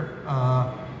over here.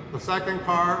 The second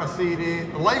car, a CD.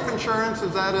 The life insurance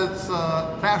is at its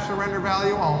cash surrender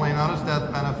value only, not its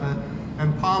death benefit.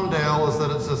 And Palmdale is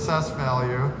at its assessed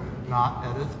value, not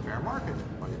at its fair market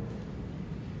value.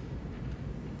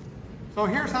 So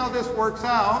here's how this works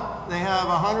out. They have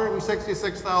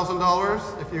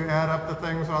 $166,000. If you add up the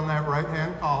things on that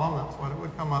right-hand column, that's what it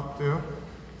would come up to.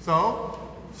 So,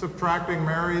 subtracting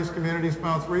Mary's community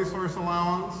spouse resource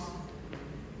allowance,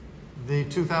 the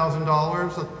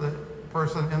 $2,000 that the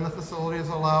person in the facility is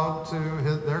allowed to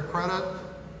hit their credit.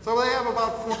 So they have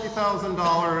about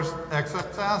 $40,000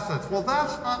 excess assets. Well,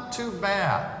 that's not too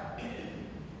bad.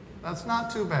 That's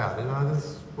not too bad.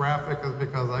 This graphic is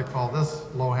because I call this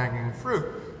low-hanging fruit.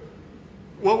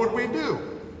 What would we do?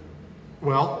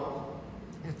 Well,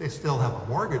 if they still have a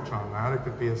mortgage on that, it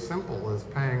could be as simple as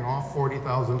paying off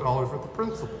 $40,000 worth of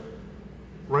principal.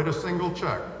 Write a single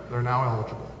check. They're now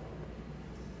eligible.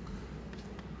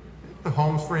 If the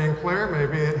home's free and clear,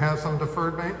 maybe it has some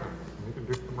deferred maintenance. You can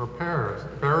do some repairs.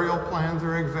 Burial plans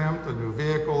are exempt. A new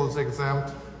vehicle is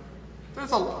exempt.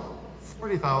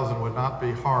 $40,000 would not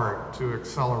be hard to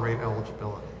accelerate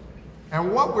eligibility.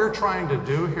 And what we're trying to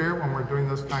do here when we're doing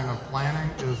this kind of planning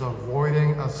is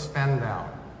avoiding a spend down.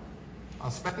 A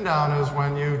spend down is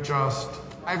when you just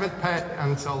private pay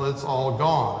until it's all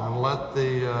gone and let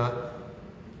the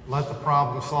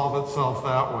problem solve itself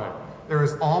that way. There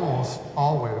is almost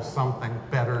always something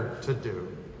better to do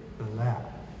than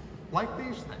that, like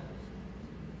these things.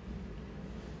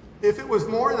 If it was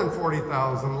more than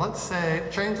 $40,000, let's say,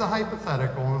 change the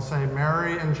hypothetical and say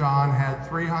Mary and John had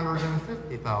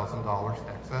 $350,000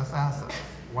 excess assets.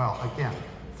 Well, again,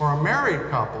 for a married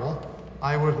couple,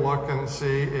 I would look and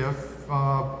see if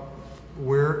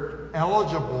we're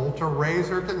eligible to raise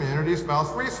her community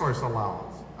spouse resource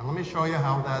allowance. And let me show you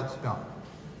how that's done.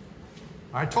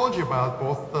 I told you about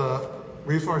both the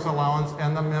resource allowance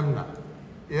and the MIMNA.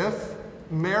 If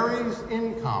Mary's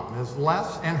income is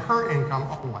less, and her income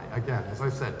only, again, as I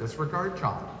said, disregard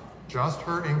John, just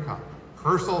her income,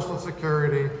 her Social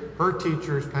Security, her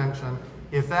teacher's pension,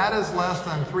 if that is less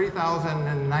than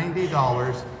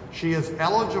 $3,090, she is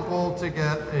eligible to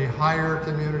get a higher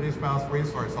community spouse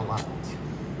resource allowance.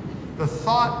 The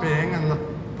thought being, and the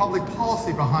public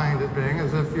policy behind it being,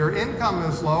 is if your income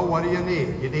is low, what do you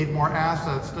need? You need more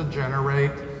assets to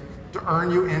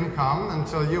earn you income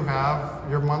until you have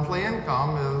your monthly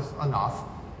income is enough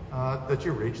that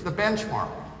you reach the benchmark.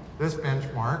 This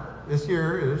benchmark this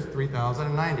year is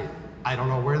 $3,090. I don't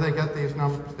know where they get these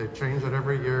numbers. They change it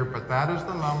every year, but that is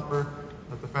the number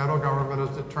that the federal government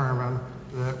has determined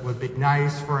that would be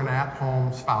nice for an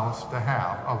at-home spouse to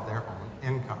have of their own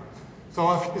income. So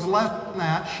if she's less than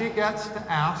that, she gets to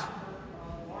ask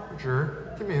for a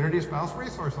larger community spouse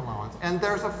resource allowance. And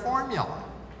there's a formula.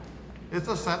 It's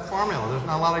a set formula. There's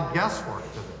not a lot of guesswork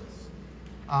to this.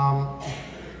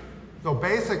 So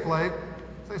basically,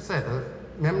 as I said, the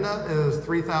MIMNA is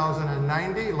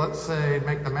 $3,090. Let's say,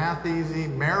 make the math easy,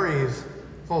 Mary's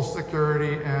Social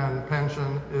Security and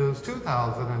pension is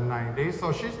 $2,090,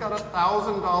 so she's got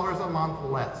 $1,000 a month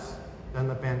less than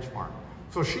the benchmark.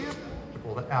 So she is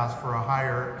eligible to ask for a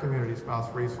higher community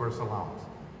spouse resource allowance.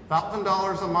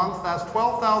 $1,000 a month, that's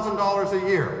 $12,000 a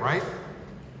year, right?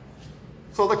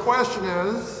 So the question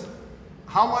is,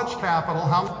 how much capital,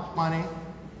 how much money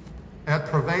at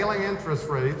prevailing interest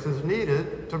rates is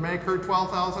needed to make her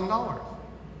 $12,000?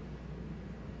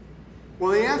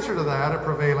 Well, the answer to that at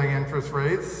prevailing interest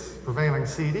rates, prevailing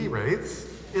CD rates,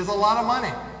 is a lot of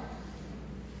money.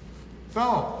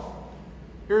 So,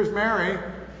 here's Mary.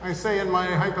 I say in my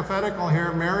hypothetical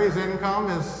here, Mary's income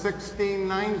is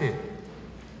 $1,690.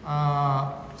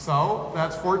 So,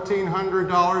 that's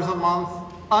 $1,400 a month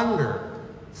under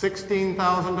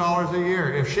 $16,000 a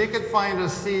year. If she could find a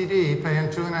CD paying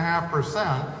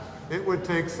 2.5%, it would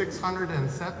take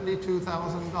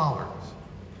 $672,000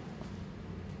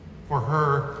 for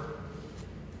her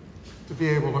to be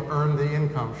able to earn the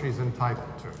income she's entitled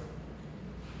to.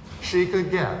 She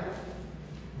could get,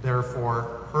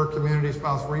 therefore, her community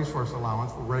spouse resource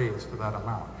allowance raised to that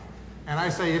amount. And I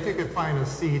say if you could find a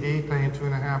CD paying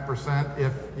 2.5%,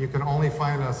 if you can only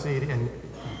find a CD, and you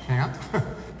can't,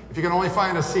 if you can only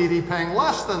find a CD paying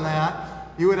less than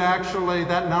that, you would actually,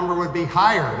 that number would be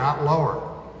higher, not lower.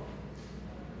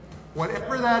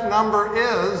 Whatever that number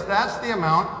is, that's the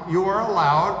amount you are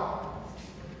allowed,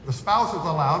 the spouse is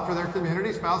allowed for their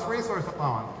community spouse resource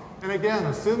allowance. And again,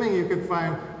 assuming you could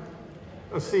find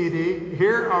a CD,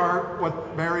 here are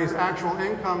what Mary's actual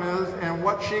income is and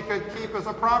what she could keep as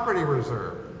a property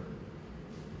reserve.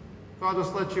 So I'll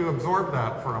just let you absorb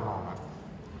that for a moment.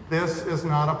 This is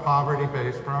not a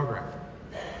poverty-based program.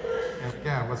 And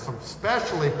again, with some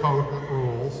especially potent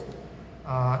rules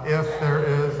if there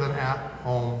is an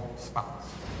at-home spouse.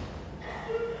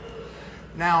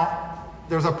 Now,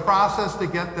 there's a process to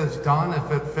get this done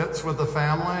if it fits with the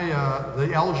family.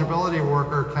 The eligibility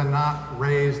worker cannot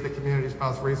raise the community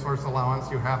spouse resource allowance.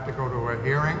 You have to go to a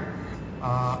hearing.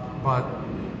 But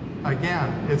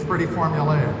again, it's pretty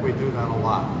formulaic. We do that a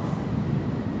lot.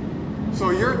 So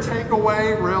your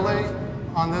takeaway really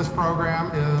on this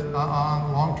program is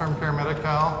on long-term care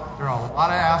Medi-Cal. There are a lot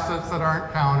of assets that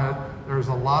aren't counted. There's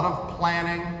a lot of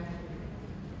planning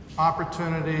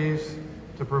opportunities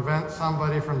to prevent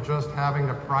somebody from just having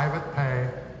to private pay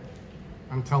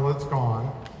until it's gone,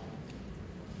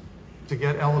 to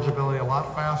get eligibility a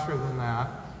lot faster than that.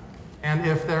 And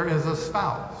if there is a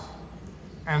spouse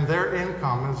and their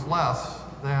income is less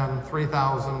than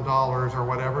 $3,000 or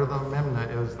whatever the MIMNA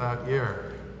is that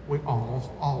year, we almost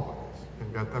always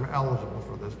can get them eligible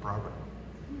for this program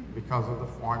because of the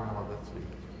formula that's used.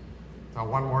 So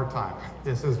one more time,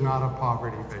 this is not a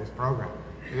poverty-based program.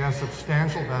 It has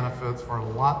substantial benefits for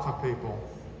lots of people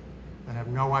that have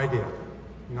no idea.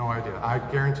 No idea. I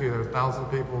guarantee you there's 1,000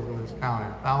 people in this county,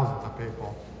 thousands of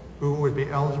people, who would be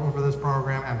eligible for this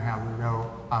program and have no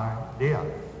idea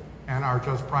and are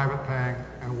just private paying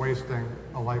and wasting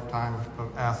a lifetime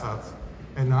of assets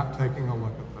and not taking a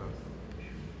look at those.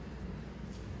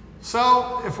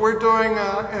 So if we're doing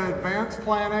advanced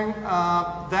planning,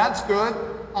 that's good.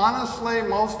 Honestly,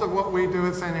 most of what we do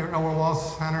at San Diego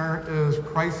Wellness Center is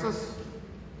crisis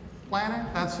planning.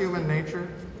 That's human nature.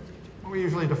 What we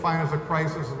usually define as a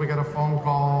crisis is we get a phone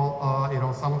call,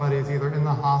 somebody's either in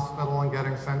the hospital and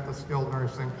getting sent to skilled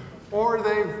nursing, or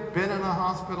they've been in a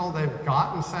hospital, they've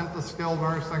gotten sent to skilled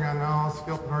nursing. I know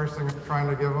skilled nursing is trying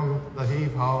to give them the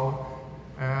heave-ho,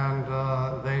 and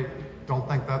they don't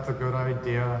think that's a good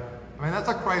idea. I mean, that's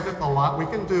a crisis, a lot we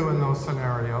can do in those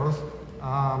scenarios.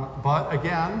 But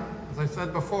again, as I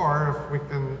said before, if we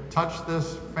can touch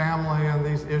this family and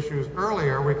these issues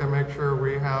earlier, we can make sure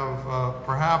we have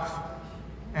perhaps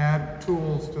add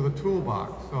tools to the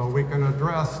toolbox. So we can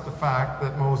address the fact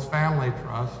that most family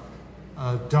trusts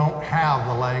don't have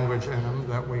the language in them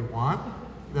that we want,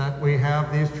 that we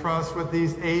have these trusts with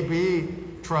these AB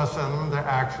trusts in them that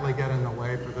actually get in the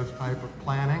way for this type of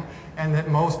planning, and that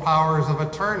most powers of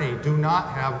attorney do not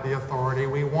have the authority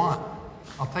we want.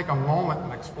 I'll take a moment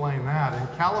and explain that. In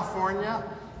California,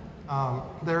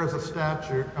 there is a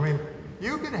statute. I mean,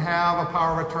 you could have a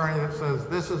power of attorney that says,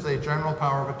 this is a general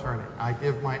power of attorney. I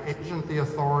give my agent the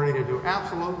authority to do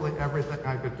absolutely everything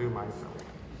I could do myself.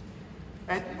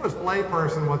 And you as a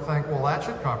layperson would think, well, that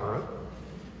should cover it.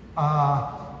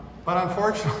 But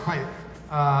unfortunately,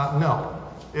 no,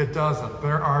 it doesn't.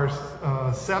 There are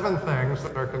 7 things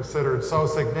that are considered so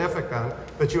significant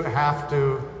that you have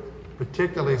to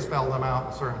particularly spell them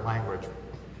out in certain language.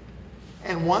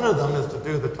 And one of them is to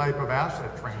do the type of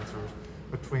asset transfers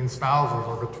between spouses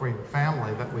or between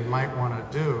family that we might want to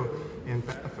do in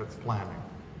benefits planning.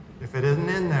 If it isn't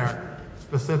in there,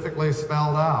 specifically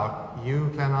spelled out,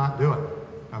 you cannot do it,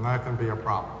 and that can be a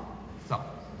problem.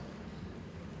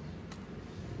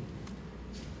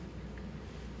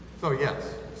 So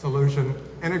yes, solution,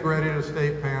 integrated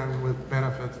estate plan with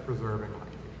benefits preserving life.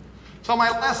 So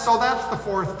that's the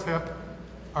fourth tip.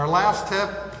 Our last tip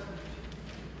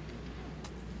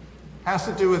has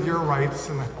to do with your rights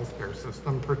in the healthcare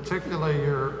system, particularly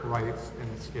your rights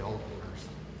in skilled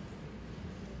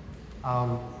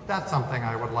nursing. That's something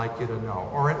I would like you to know,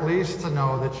 or at least to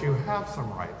know that you have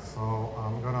some rights. So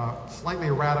I'm going to slightly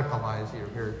radicalize you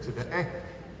here today.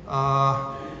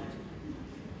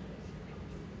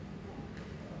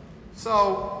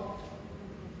 So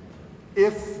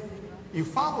if you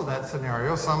follow that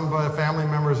scenario, some family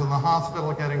members in the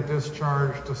hospital getting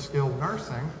discharged to skilled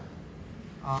nursing,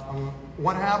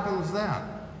 what happens then?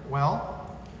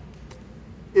 Well,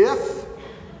 if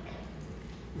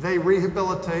they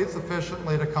rehabilitate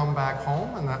sufficiently to come back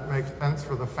home, and that makes sense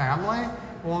for the family,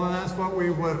 well, then that's what we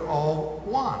would all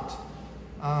want.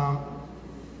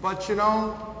 But you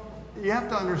know, you have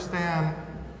to understand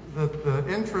that the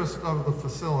interest of the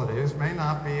facilities may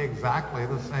not be exactly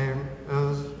the same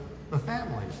as the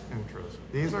family's interest.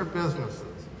 These are businesses.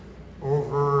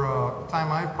 Over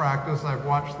time I practice, I've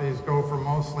watched these go from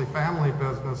mostly family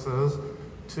businesses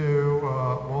to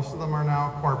most of them are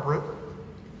now corporate.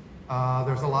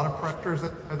 There's a lot of pressures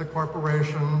at the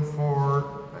corporation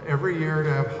for every year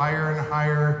to have higher and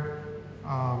higher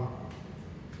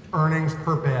earnings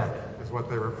per bed, is what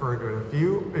they refer to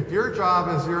it. If your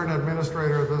job is you're an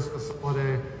administrator of this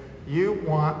facility, you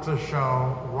want to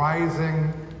show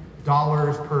rising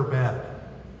dollars per bed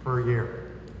per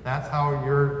year. That's how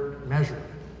you're measured.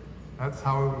 That's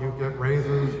how you get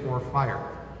raises or fired.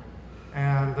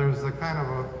 And there's a kind of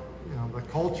a, you know, the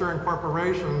culture in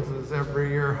corporations is every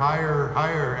year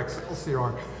higher,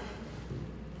 excelsior.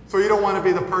 So you don't want to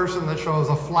be the person that shows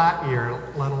a flat year,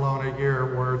 let alone a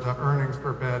year where the earnings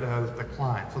per bed has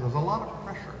declined. So there's a lot of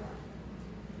pressure.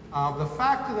 The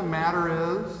fact of the matter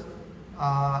is,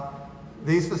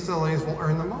 these facilities will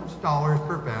earn the most dollars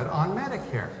per bed on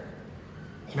Medicare.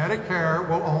 Medicare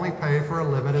will only pay for a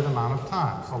limited amount of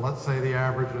time. So let's say the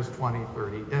average is 20,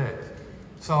 30 days.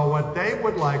 So what they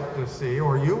would like to see,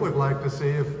 or you would like to see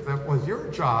if that was your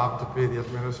job to be the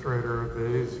administrator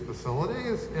of these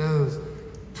facilities, is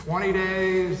 20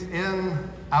 days in,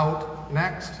 out,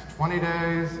 next, 20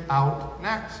 days, out,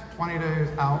 next, 20 days,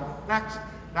 out, next.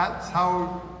 That's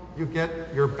how you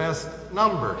get your best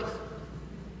numbers.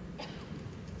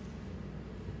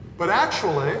 But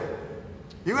actually,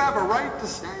 you have a right to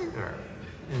stay there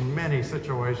in many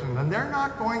situations, and they're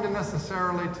not going to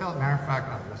necessarily tell, matter of fact,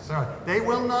 not necessarily, they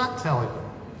will not tell you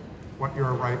what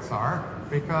your rights are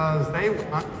because they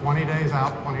want 20 days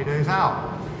out, 20 days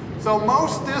out. So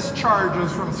most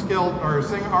discharges from skilled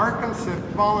nursing are considered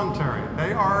voluntary.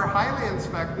 They are highly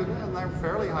inspected and they're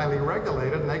fairly highly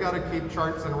regulated, and they got to keep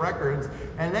charts and records,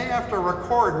 and they have to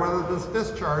record whether this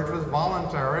discharge was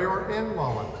voluntary or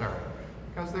involuntary,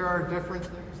 because there are different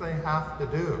things they have to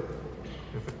do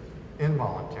if it's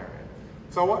involuntary.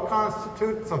 So what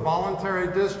constitutes a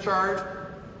voluntary discharge?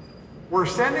 We're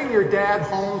sending your dad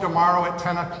home tomorrow at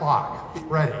 10 o'clock. Be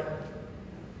ready.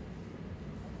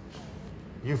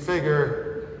 You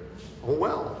figure, oh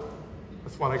well,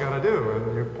 that's what I got to do.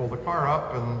 And you pull the car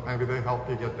up and maybe they help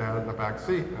you get dad in the back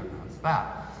seat, and that's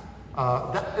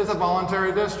that. That is a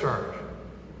voluntary discharge.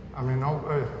 I mean,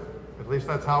 no, at least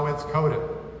that's how it's coded.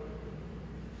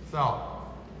 So,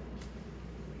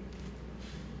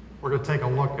 we're going to take a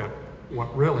look at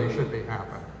what really should be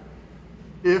happening.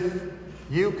 If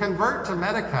you convert to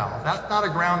Medi-Cal, that's not a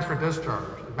grounds for discharge.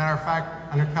 As a matter of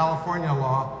fact, under California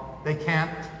law, they can't,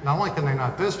 not only can they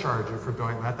not discharge you for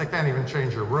doing that, they can't even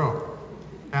change your room.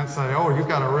 Can't say, oh, you've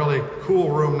got a really cool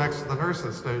room next to the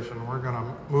nurse's station, we're going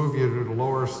to move you to the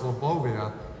lower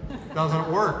Slovovia.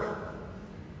 Doesn't work.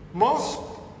 Most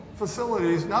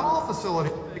facilities, not all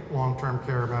facilities take long-term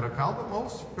care of Medi-Cal, but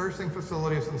most nursing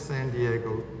facilities in San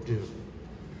Diego do.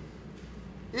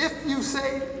 If you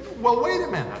say, well, wait a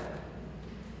minute,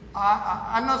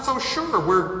 I'm not so sure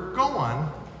we're going,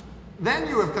 then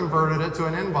you have converted it to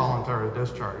an involuntary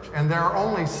discharge. And there are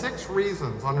only 6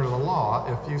 reasons under the law,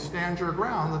 if you stand your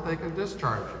ground, that they can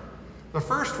discharge you. The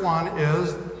first one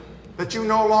is that you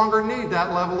no longer need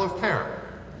that level of care.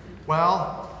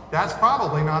 Well, that's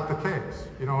probably not the case.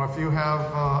 You know, if you have,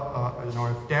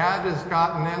 if dad has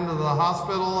gotten into the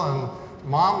hospital and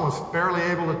mom was barely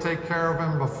able to take care of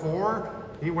him before,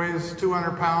 he weighs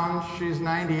 200 pounds, she's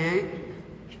 98,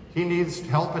 he needs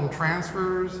help in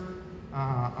transfers,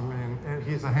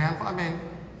 he's a handful. I mean,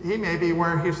 he may be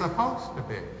where he's supposed to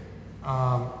be.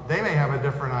 They may have a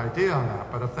different idea on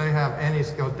that, but if they have any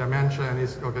skill, dementia, any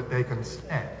skill, they can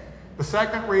stay. The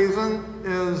second reason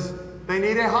is they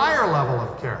need a higher level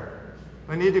of care.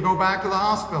 They need to go back to the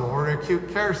hospital or an acute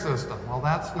care system. Well,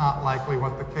 that's not likely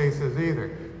what the case is either.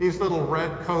 These little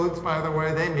red codes, by the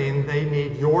way, they mean they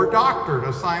need your doctor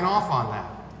to sign off on that.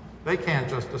 They can't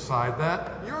just decide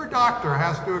that. Your doctor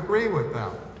has to agree with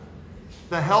them.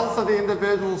 The health of the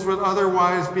individuals would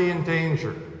otherwise be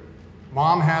endangered.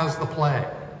 Mom has the plague.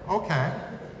 Okay.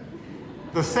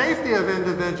 The safety of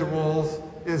individuals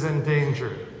is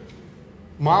endangered.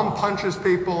 Mom punches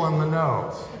people in the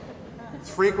nose as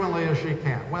frequently as she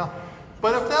can. Well,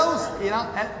 but if those,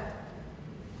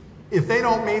 if they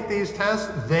don't meet these tests,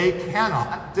 they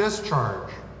cannot discharge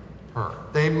her.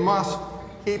 They must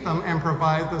keep them and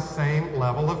provide the same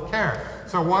level of care.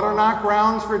 So what are not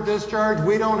grounds for discharge?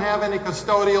 We don't have any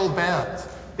custodial beds.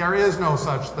 There is no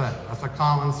such thing. That's a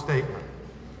common statement.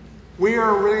 We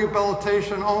are a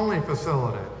rehabilitation-only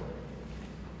facility.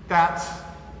 That's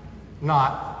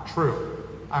not true.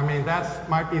 I mean, that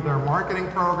might be their marketing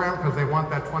program because they want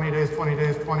that 20 days, 20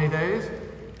 days, 20 days.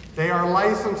 They are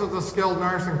licensed as a skilled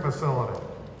nursing facility.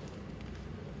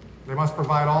 They must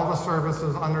provide all the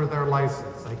services under their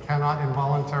license. They cannot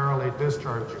involuntarily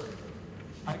discharge you.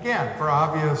 Again, for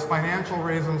obvious financial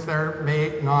reasons, they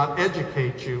may not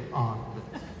educate you on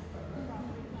this.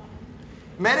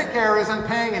 Medicare isn't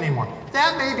paying anymore.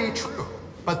 That may be true,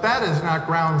 but that is not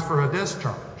grounds for a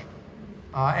discharge.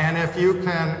 And if you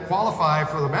can qualify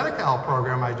for the Medi-Cal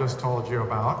program I just told you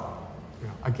about,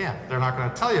 again, they're not going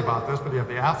to tell you about this, but you have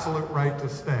the absolute right to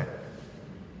stay.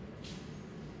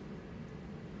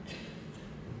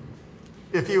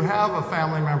 If you have a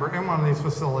family member in one of these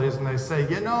facilities and they say,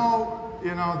 they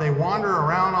wander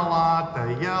around a lot,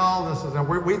 they yell,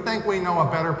 we think we know a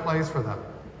better place for them.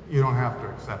 You don't have to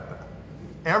accept that.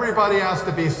 Everybody has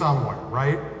to be somewhere,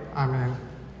 right? I mean,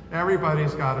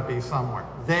 everybody's got to be somewhere.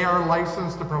 They are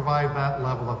licensed to provide that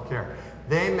level of care.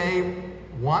 They may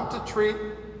want to treat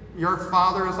your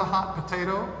father as a hot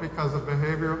potato because of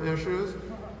behavioral issues,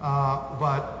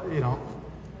 but,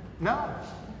 no.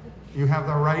 You have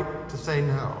the right to say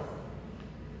no.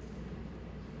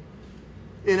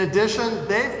 In addition,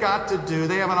 they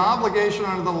have an obligation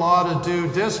under the law to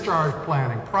do discharge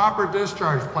planning, proper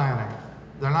discharge planning.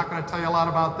 They're not going to tell you a lot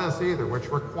about this either, which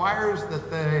requires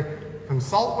that they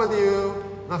consult with you,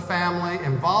 the family,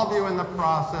 involve you in the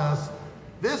process.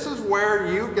 This is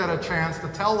where you get a chance to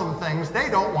tell them things they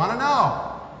don't want to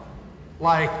know.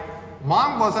 Like,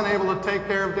 Mom wasn't able to take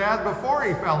care of Dad before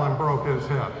he fell and broke his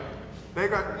hip. They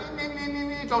go,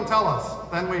 don't tell us.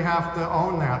 Then we have to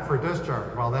own that for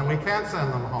discharge. Well, then we can't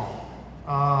send them home.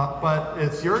 But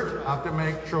it's your job to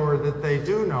make sure that they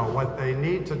do know what they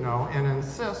need to know and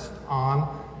insist on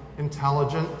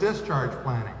intelligent discharge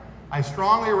planning. I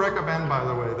strongly recommend, by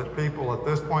the way, that people at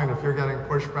this point, if you're getting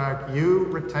pushback,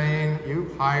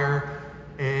 you hire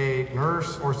a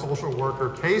nurse or social worker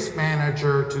case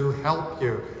manager to help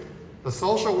you. The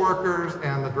social workers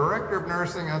and the director of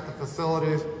nursing at the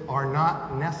facilities are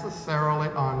not necessarily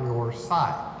on your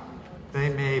side.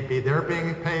 They're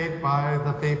being paid by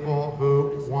the people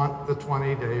who want the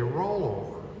 20-day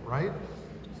rollover, right?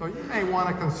 So you may want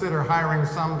to consider hiring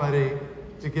somebody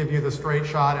to give you the straight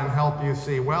shot and help you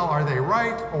see, well, are they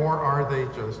right or are they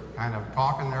just kind of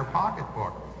talking their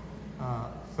pocketbook?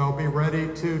 So be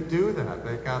ready to do that.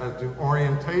 They've got to do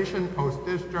orientation,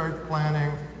 post-discharge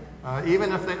planning.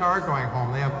 Even if they are going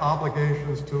home, they have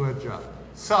obligations to adjust.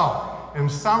 So, in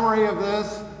summary of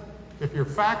this, if your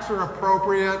facts are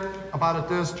appropriate about a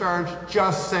discharge,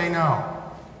 just say no.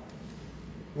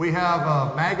 We have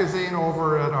a magazine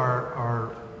over at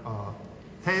our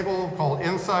table called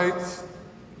Insights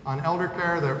on Elder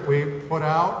Care that we put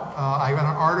out. I have an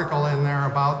article in there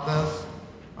about this.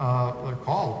 They're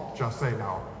called Just Say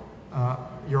No.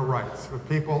 Your rights. But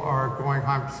people are going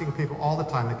home. I'm seeing people all the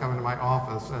time. They come into my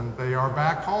office and they are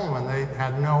back home and they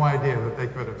had no idea that they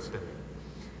could have stayed.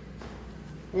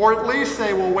 Or at least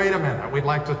say, well, wait a minute. We'd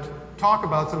like to talk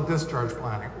about some discharge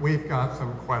planning. We've got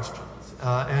some questions.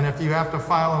 And if you have to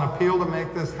file an appeal to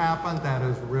make this happen, that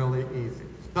is really easy.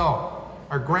 So,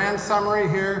 our grand summary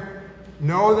here,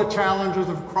 know the challenges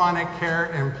of chronic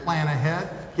care and plan ahead.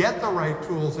 Get the right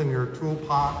tools in your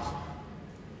toolbox.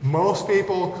 Most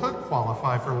people could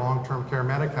qualify for long-term care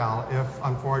Medi-Cal if,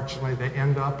 unfortunately, they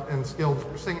end up in skilled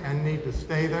nursing and need to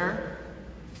stay there.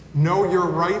 Know your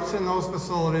rights in those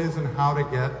facilities and how to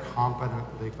get competent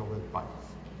legal advice.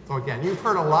 So again, you've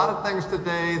heard a lot of things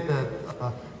today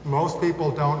that most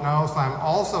people don't know, so I'm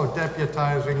also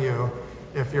deputizing you.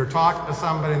 If you're talking to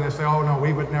somebody and they say, oh no,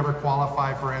 we would never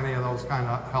qualify for any of those kind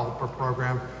of help or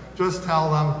program, just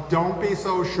tell them, don't be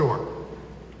so sure.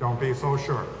 Don't be so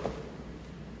sure.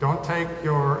 Don't take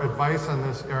your advice in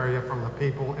this area from the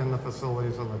people in the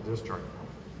facilities in the district.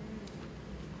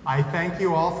 I thank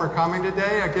you all for coming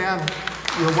today. Again,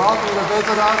 you're welcome to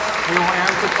visit us. We will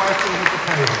answer questions at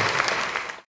the table.